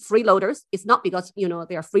freeloaders. It's not because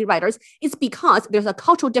they are free riders. It's because there's a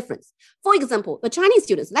cultural difference. For example, the Chinese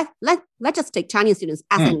students. Let's just take Chinese students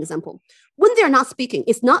as an example. When they're not speaking,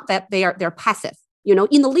 it's not that they're passive.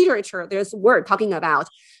 In the literature, there's a word talking about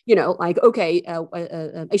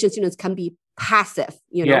Asian students can be passive.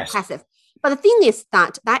 Passive. But the thing is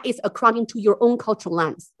that is according to your own cultural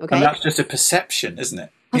lens. Okay, and that's just a perception, isn't it?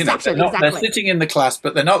 Exactly. They're sitting in the class,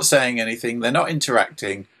 but they're not saying anything. They're not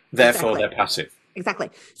interacting. Therefore, they're passive. Exactly.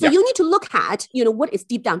 So you need to look at, what is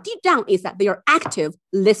deep down. Deep down is that they are active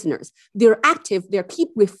listeners. They're active. They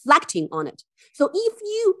keep reflecting on it. So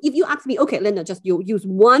if you ask me, okay, Linda, just you use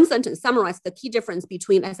one sentence, summarize the key difference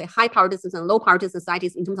between, let's say, high power distance and low power distance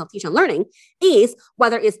societies in terms of teaching and learning, is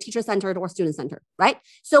whether it's teacher centered or student centered, right?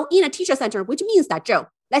 So in a teacher centered, which means that, Joe,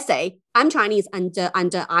 let's say I'm Chinese and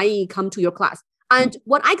I come to your class. And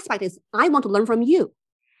what I expect is I want to learn from you.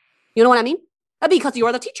 You know what I mean? Because you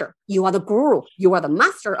are the teacher. You are the guru. You are the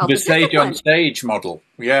master of the sage on stage model.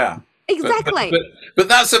 Yeah. Exactly. But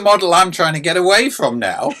that's a model I'm trying to get away from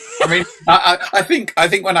now. I mean, I think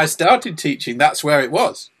when I started teaching, that's where it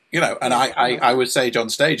was. And I was sage on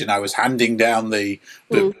stage, and I was handing down the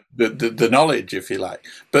knowledge, if you like.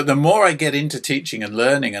 But the more I get into teaching and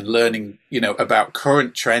learning, about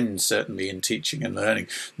current trends, certainly in teaching and learning,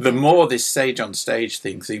 the more this sage on stage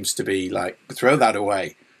thing seems to be like, throw that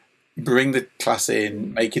away, bring the class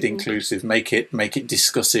in, make it inclusive, make it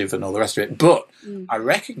discussive, and all the rest of it. But I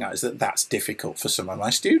recognise that that's difficult for some of my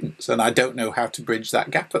students, and I don't know how to bridge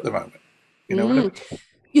that gap at the moment. You know what I mean?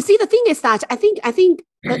 You see, the thing is that I think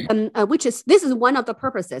this is one of the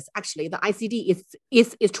purposes actually the ICD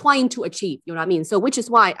is trying to achieve. You know what I mean? So which is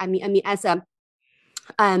why I mean as a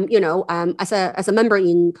as a member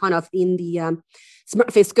in the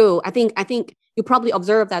Smart Face School, I think you probably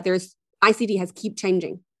observe that there's ICD has keep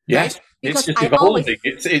changing. Yes, right? It's just evolving.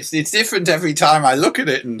 It's different every time I look at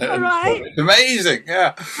it, and it's amazing.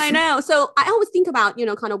 Yeah, I know. So I always think about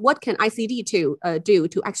what can ICD do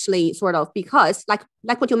to actually sort of, because like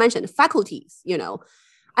what you mentioned, faculties.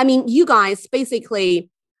 I mean, you guys basically,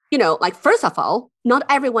 first of all, not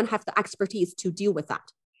everyone has the expertise to deal with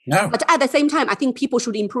that. No. But at the same time, I think people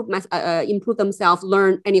should improve themselves,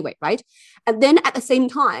 learn anyway, right? And then at the same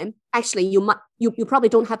time, actually, you probably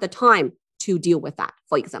don't have the time to deal with that,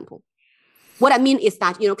 for example. What I mean is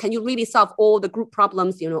that, can you really solve all the group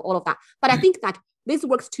problems, all of that? But I think that this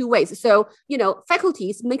works two ways. So,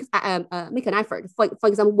 faculties make an effort, for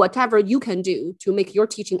example, whatever you can do to make your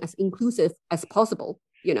teaching as inclusive as possible,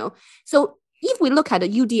 So if we look at the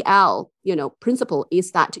UDL, principle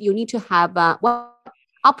is that you need to have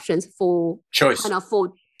options for choice,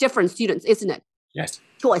 for different students, isn't it? Yes.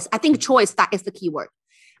 Choice. I think choice, that is the key word.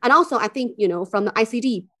 And also, I think, from the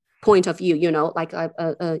ICD point of view,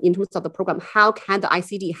 in terms of the program, how can the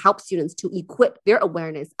ICD help students to equip their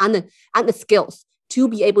awareness and the skills to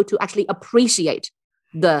be able to actually appreciate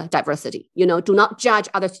the diversity? Do not judge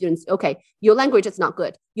other students. Okay, your language is not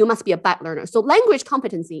good. You must be a bad learner. So language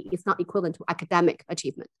competency is not equivalent to academic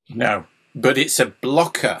achievement. No, but it's a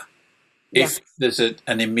blocker if there's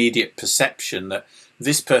an immediate perception that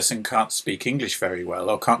this person can't speak English very well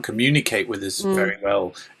or can't communicate with us very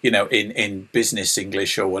well, in business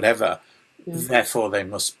English or whatever. Therefore, they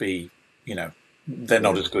must be, they're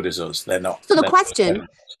not as good as us. They're not. So the question,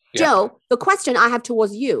 Joe, the question I have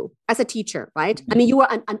towards you as a teacher, right? I mean, you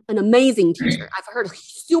are an amazing teacher. I've heard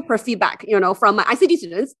super feedback, from my ICD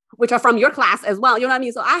students, which are from your class as well. You know what I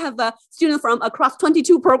mean? So I have students from across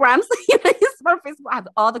 22 programs. I have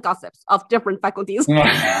all the gossips of different faculties.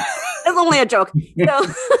 It's only a joke.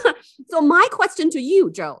 So my question to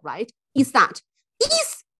you, Joe, right, is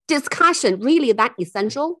discussion really that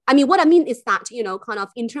essential? I mean, what I mean is that,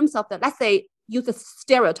 in terms of let's say, use a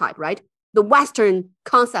stereotype, right? The Western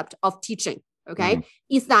concept of teaching, okay,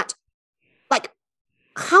 is that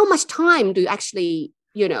how much time do you actually,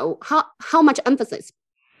 how much emphasis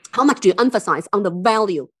How much do you emphasize on the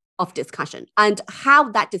value of discussion and how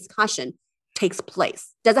that discussion takes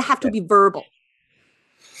place? Does it have to be verbal?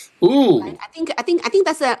 Ooh, right? I think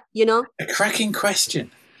that's a cracking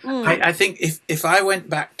question. I think if I went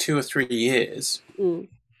back 2 or 3 years,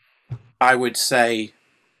 I would say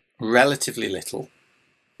relatively little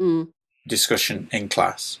discussion in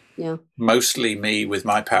class. Yeah. Mostly me with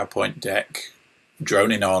my PowerPoint deck,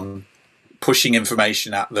 droning on, pushing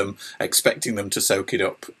information at them, expecting them to soak it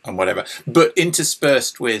up and whatever, but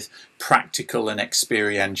interspersed with practical and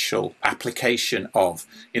experiential application of,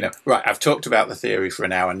 right, I've talked about the theory for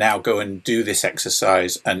an hour, now go and do this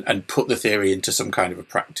exercise and put the theory into some kind of a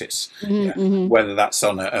practice, whether that's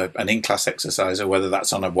on an in-class exercise or whether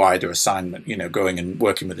that's on a wider assignment, going and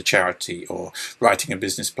working with a charity or writing a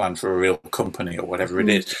business plan for a real company or whatever it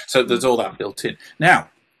is. So there's all that built in. Now,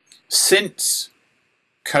 since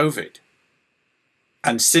COVID,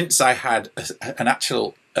 and since I had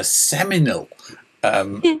a seminal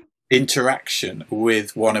interaction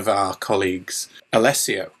with one of our colleagues,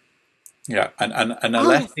 Alessio, and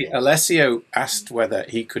Alessio asked whether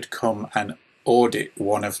he could come and audit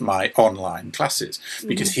one of my online classes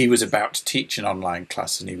because he was about to teach an online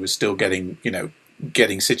class and he was still getting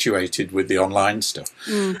situated with the online stuff.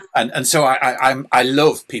 And so I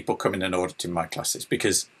love people coming and auditing my classes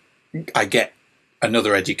because I get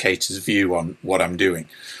another educator's view on what I'm doing.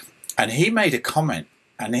 And he made a comment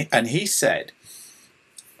and he said,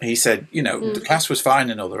 the class was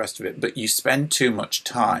fine and all the rest of it, but you spend too much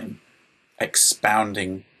time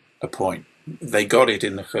expounding a point. They got it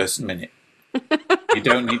in the first minute. You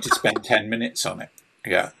don't need to spend 10 minutes on it.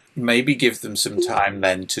 Yeah. Maybe give them some time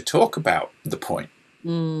then to talk about the point.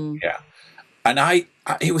 Yeah. And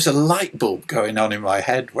it was a light bulb going on in my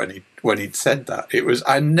head when he'd said that. It was,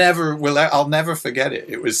 I'll never forget it.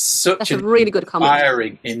 It was such a really good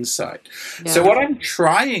inspiring insight. Yeah. So what I'm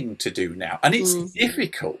trying to do now, and it's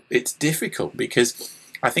difficult because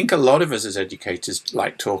I think a lot of us as educators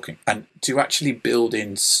like talking, and to actually build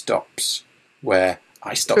in stops where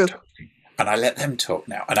I stop talking and I let them talk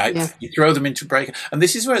now, and you throw them into break. And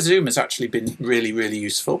this is where Zoom has actually been really, really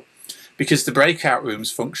useful. Because the breakout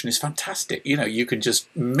rooms function is fantastic. You can just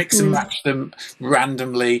mix and match them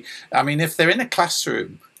randomly. I mean, if they're in a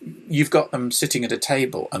classroom, you've got them sitting at a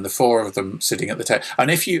table and the 4 of them sitting at the table.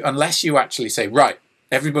 And unless you actually say, right,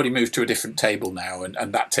 everybody move to a different table now, and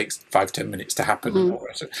that takes 5-10 minutes to happen.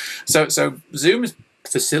 So Zoom has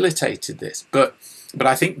facilitated this. But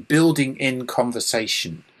I think building in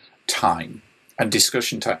conversation time and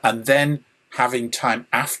discussion time, and then having time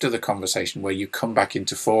after the conversation where you come back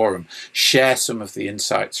into forum, share some of the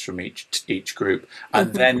insights from each group,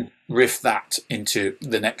 and then riff that into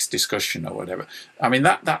the next discussion or whatever. I mean,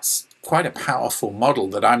 that's quite a powerful model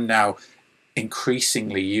that I'm now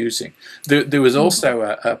increasingly using. There was also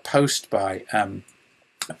a post by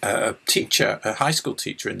a teacher, a high school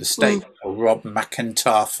teacher in the States, Rob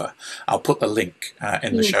McIntyre. I'll put the link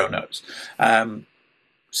in the show notes.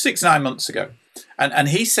 6-9 months ago. And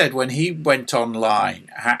he said when he went online,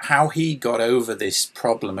 how he got over this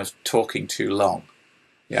problem of talking too long,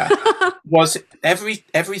 was every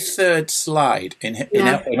third slide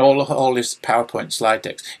in all his PowerPoint slide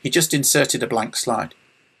decks, he just inserted a blank slide.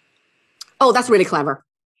 Oh, that's really clever.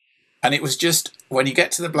 And it was just, when you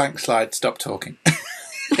get to the blank slide, stop talking.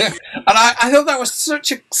 And I thought that was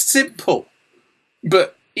such a simple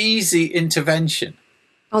but easy intervention.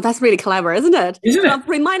 Oh, that's really clever, isn't it? Isn't it?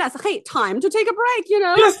 Remind us, hey, time to take a break,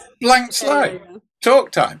 Just blank slide.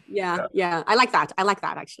 Talk time. Yeah. I like that.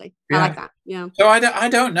 Actually. I like that. Yeah. So I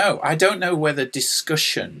don't know. I don't know whether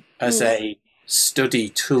discussion as a study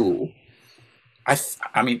tool,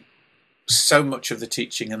 I mean, so much of the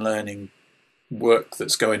teaching and learning work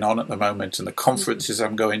that's going on at the moment and the conferences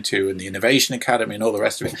I'm going to and the Innovation Academy and all the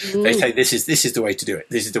rest of it, they say this is the way to do it.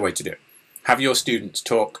 This is the way to do it. Have your students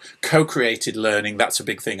talk. Co-created learning, that's a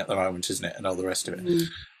big thing at the moment, isn't it? And all the rest of it.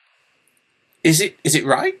 Is it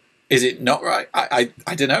right? Is it not right? I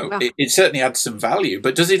don't know. Wow. It certainly adds some value,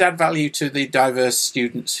 but does it add value to the diverse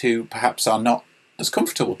students who perhaps are not as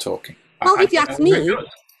comfortable talking? Well, if you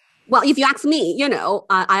ask me,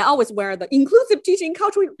 I always wear the inclusive teaching,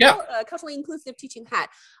 culturally inclusive teaching hat.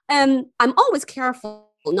 And I'm always careful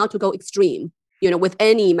not to go extreme, with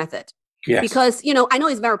any method. Yes. Because, I know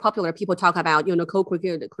it's very popular. People talk about,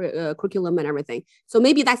 curriculum and everything. So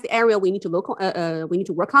maybe that's the area we need to work on, we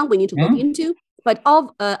need to look into. But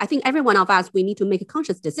I think every one of us, we need to make a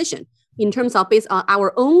conscious decision in terms of based on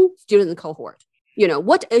our own student cohort.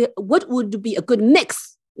 What would be a good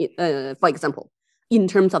mix, for example, in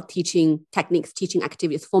terms of teaching techniques, teaching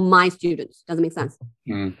activities for my students? Does it make sense?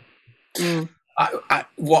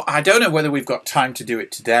 I don't know whether we've got time to do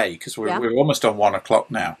it today because we're almost on 1:00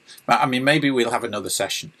 now. I mean, maybe we'll have another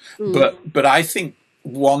session. But I think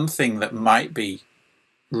one thing that might be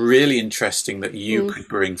really interesting that you could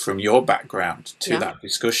bring from your background to that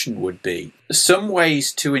discussion would be some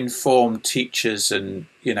ways to inform teachers and,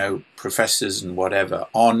 professors and whatever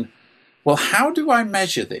on, well, how do I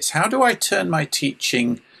measure this? How do I turn my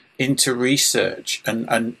teaching into research?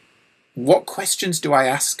 And what questions do I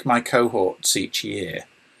ask my cohorts each year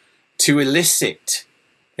to elicit,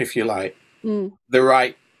 if you like, the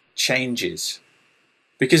right changes?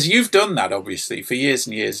 Because you've done that, obviously, for years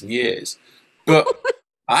and years and years. But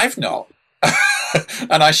I've not.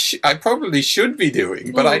 And I probably should be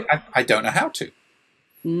doing, but I don't know how to.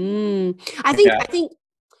 I think.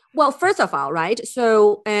 Well, first of all, right.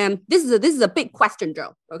 So this is a big question,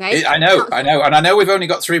 Joe. Okay. I know, and I know we've only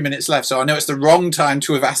got 3 minutes left, so I know it's the wrong time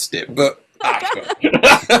to have asked it. But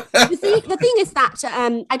you see, the thing is that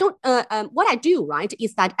I don't. What I do, right,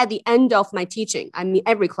 is that at the end of my teaching, I mean,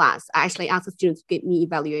 every class, I actually ask the students to give me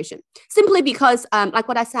evaluation. Simply because, like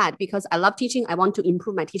what I said, because I love teaching, I want to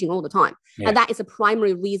improve my teaching all the time, and that is a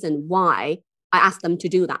primary reason why I ask them to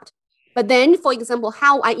do that. But then, for example,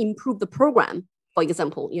 how I improve the program. For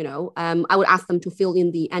example, I would ask them to fill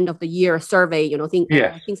in the end of the year survey,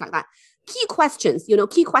 things like that. Key questions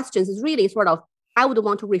is really sort of, I would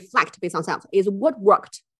want to reflect based on self is what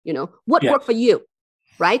worked, what worked for you,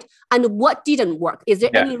 right? And what didn't work? Is there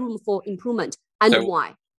any room for improvement and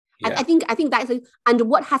why? Yeah. I think that's it. And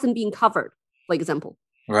what hasn't been covered, for example.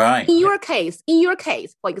 Right. In your case,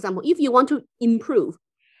 for example, if you want to improve,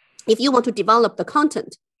 if you want to develop the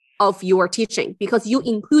content of your teaching, because you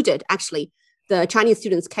included actually the Chinese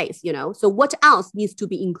students' case, so what else needs to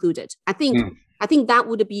be included? I think that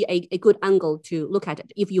would be a good angle to look at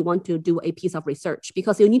it if you want to do a piece of research,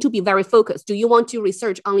 because you need to be very focused. Do you want to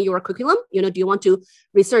research on your curriculum? Do you want to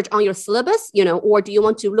research on your syllabus? Or do you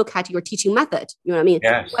want to look at your teaching method? You know what I mean?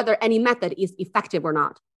 Yes. Whether any method is effective or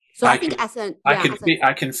not. So I think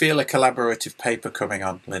I can feel a collaborative paper coming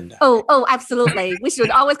on, Linda. Oh, absolutely. We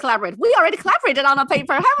should always collaborate. We already collaborated on a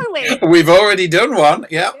paper, haven't we? We've already done one.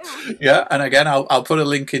 Yeah. And again, I'll put a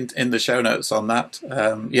link in the show notes on that.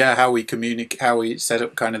 How we communicate, how we set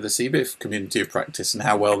up kind of the CBIF community of practice and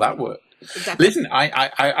how well that worked. Exactly. Listen,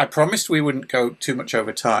 I promised we wouldn't go too much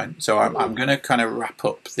over time, so I'm going to kind of wrap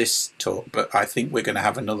up this talk, but I think we're going to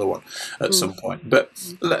have another one at some point. But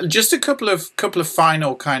just a couple of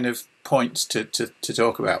final kind of points to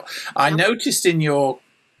talk about. I noticed in your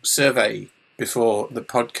survey before the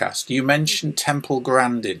podcast, you mentioned Temple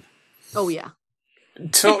Grandin. Oh, yeah.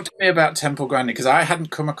 Talk to me about Temple Grandin, because I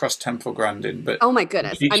hadn't come across Temple Grandin, but oh my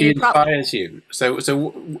goodness, she inspires you. So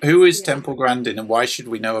who is Temple Grandin, and why should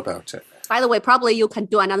we know about it? By the way, probably you can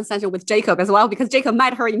do another session with Jacob as well, because Jacob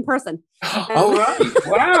met her in person. Oh, right.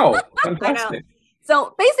 Wow. Fantastic.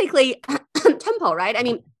 So basically, Temple, right? I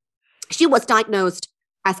mean, she was diagnosed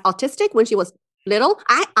as autistic when she was little.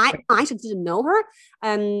 I actually didn't know her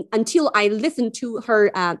until I listened to her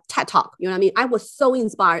TED Talk. You know what I mean? I was so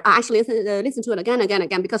inspired. I actually listened to it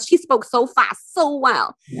again, because she spoke so fast, so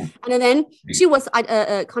well. Yeah. And then she was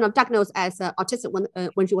kind of diagnosed as autistic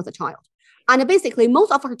when she was a child. And basically,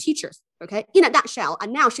 most of her teachers, okay, in a nutshell,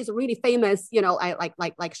 and now she's really famous.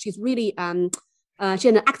 Like she's really she's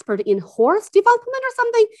an expert in horse development or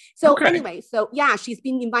something. So anyway, she's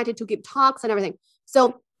been invited to give talks and everything.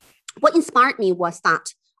 So what inspired me was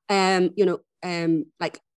that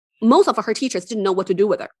like most of her teachers didn't know what to do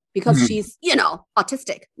with her because she's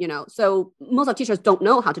autistic. So most of teachers don't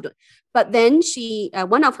know how to do it. But then she,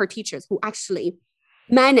 one of her teachers who actually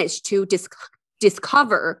managed to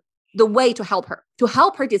discover the way to help her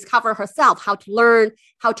discover herself, how to learn,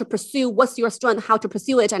 how to pursue, what's your strength, how to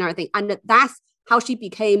pursue it and everything. And that's how she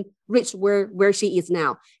became rich where she is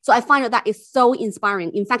now. So I find that is so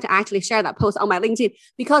inspiring. In fact, I actually shared that post on my LinkedIn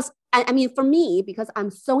because, I mean, for me, because I'm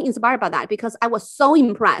so inspired by that, because I was so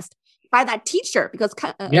impressed by that teacher, because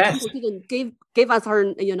didn't give us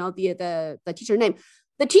her, the teacher name,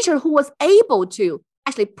 the teacher who was able to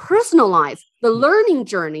actually personalize the learning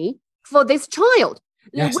journey for this child.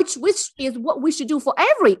 Yes. Which is what we should do for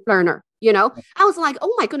every learner. I was like,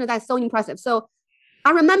 oh my goodness, that's so impressive. So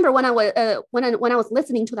I remember when I was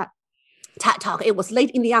listening to that TED Talk, it was late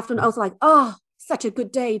in the afternoon. I was like, oh, such a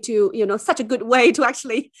good day to, such a good way to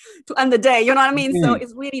actually to end the day. You know what I mean? So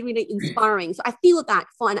it's really, really inspiring. So I feel that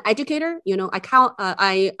for an educator, I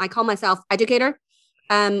call myself educator.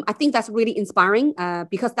 I think that's really inspiring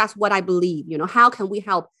because that's what I believe. How can we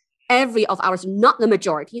help every of ours, not the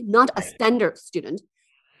majority, not a standard student,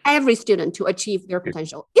 every student to achieve their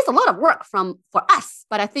potential? It's a lot of work for us,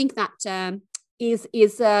 but I think that is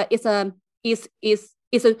a is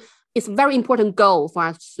a very important goal for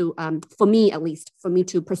us to, for me at least, for me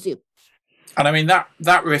to pursue. And I mean, that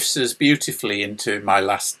riffs us beautifully into my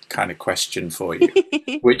last kind of question for you,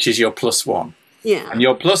 which is your +1. Yeah. And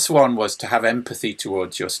your +1 was to have empathy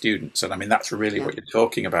towards your students. And I mean, that's really what you're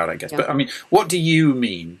talking about, I guess. Yeah. But I mean, what do you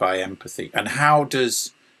mean by empathy? And how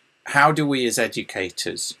do we as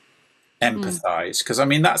educators empathize? Because I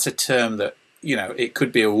mean, that's a term that, you know, it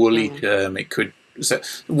could be a woolly term. It could. So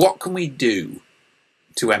what can we do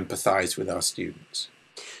to empathize with our students?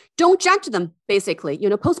 Don't judge them, basically, you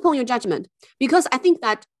know, postpone your judgment. Because I think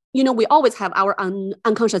that, you know, we always have our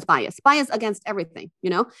unconscious bias against everything, you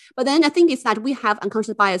know. But then I think it's that we have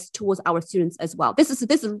unconscious bias towards our students as well. This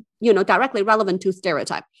is, you know, directly relevant to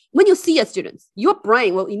stereotype. When you see a student, your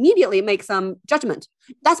brain will immediately make some judgment.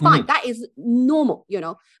 That's fine. That is normal, you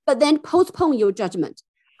know. But then postpone your judgment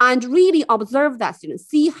and really observe that student,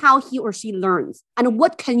 see how he or she learns, and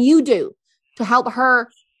what can you do to help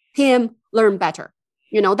him learn better.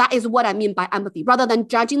 You know, that is what I mean by empathy. Rather than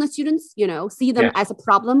judging the students, you know, see them as a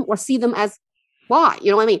problem or see them as why,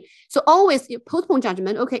 you know what I mean? So always postpone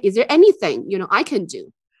judgment. Okay, is there anything, you know, I can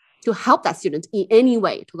do to help that student in any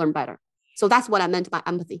way to learn better? So that's what I meant by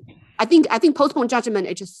empathy. I think postpone judgment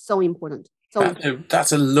is just so important. So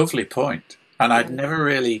that's a lovely point. And I'd never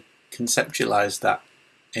really conceptualized that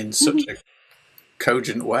in such a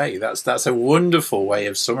cogent way. That's a wonderful way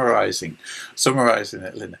of summarizing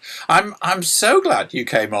it, Linda. I'm so glad you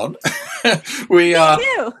came on. we're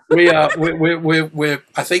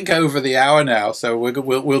I think over the hour now, so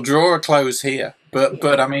we'll draw a close here.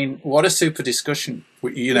 But I mean, what a super discussion.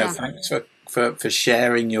 You know, thanks for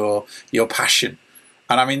sharing your passion.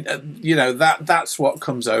 And I mean, you know, that's what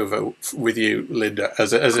comes over with you, Linda,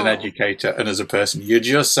 as an educator and as a person. You're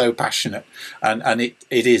just so passionate, and it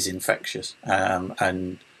is infectious,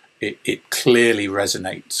 and it clearly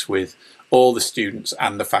resonates with all the students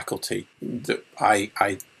and the faculty that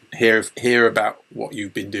I hear about what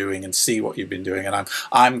you've been doing and see what you've been doing, and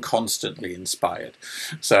I'm constantly inspired.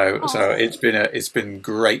 So it's been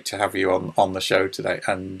great to have you on the show today,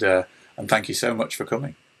 and thank you so much for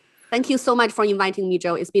coming. Thank you so much for inviting me,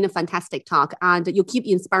 Joe. It's been a fantastic talk, and you keep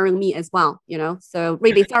inspiring me as well, you know, so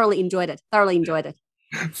really thoroughly enjoyed it.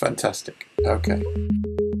 Fantastic. Okay.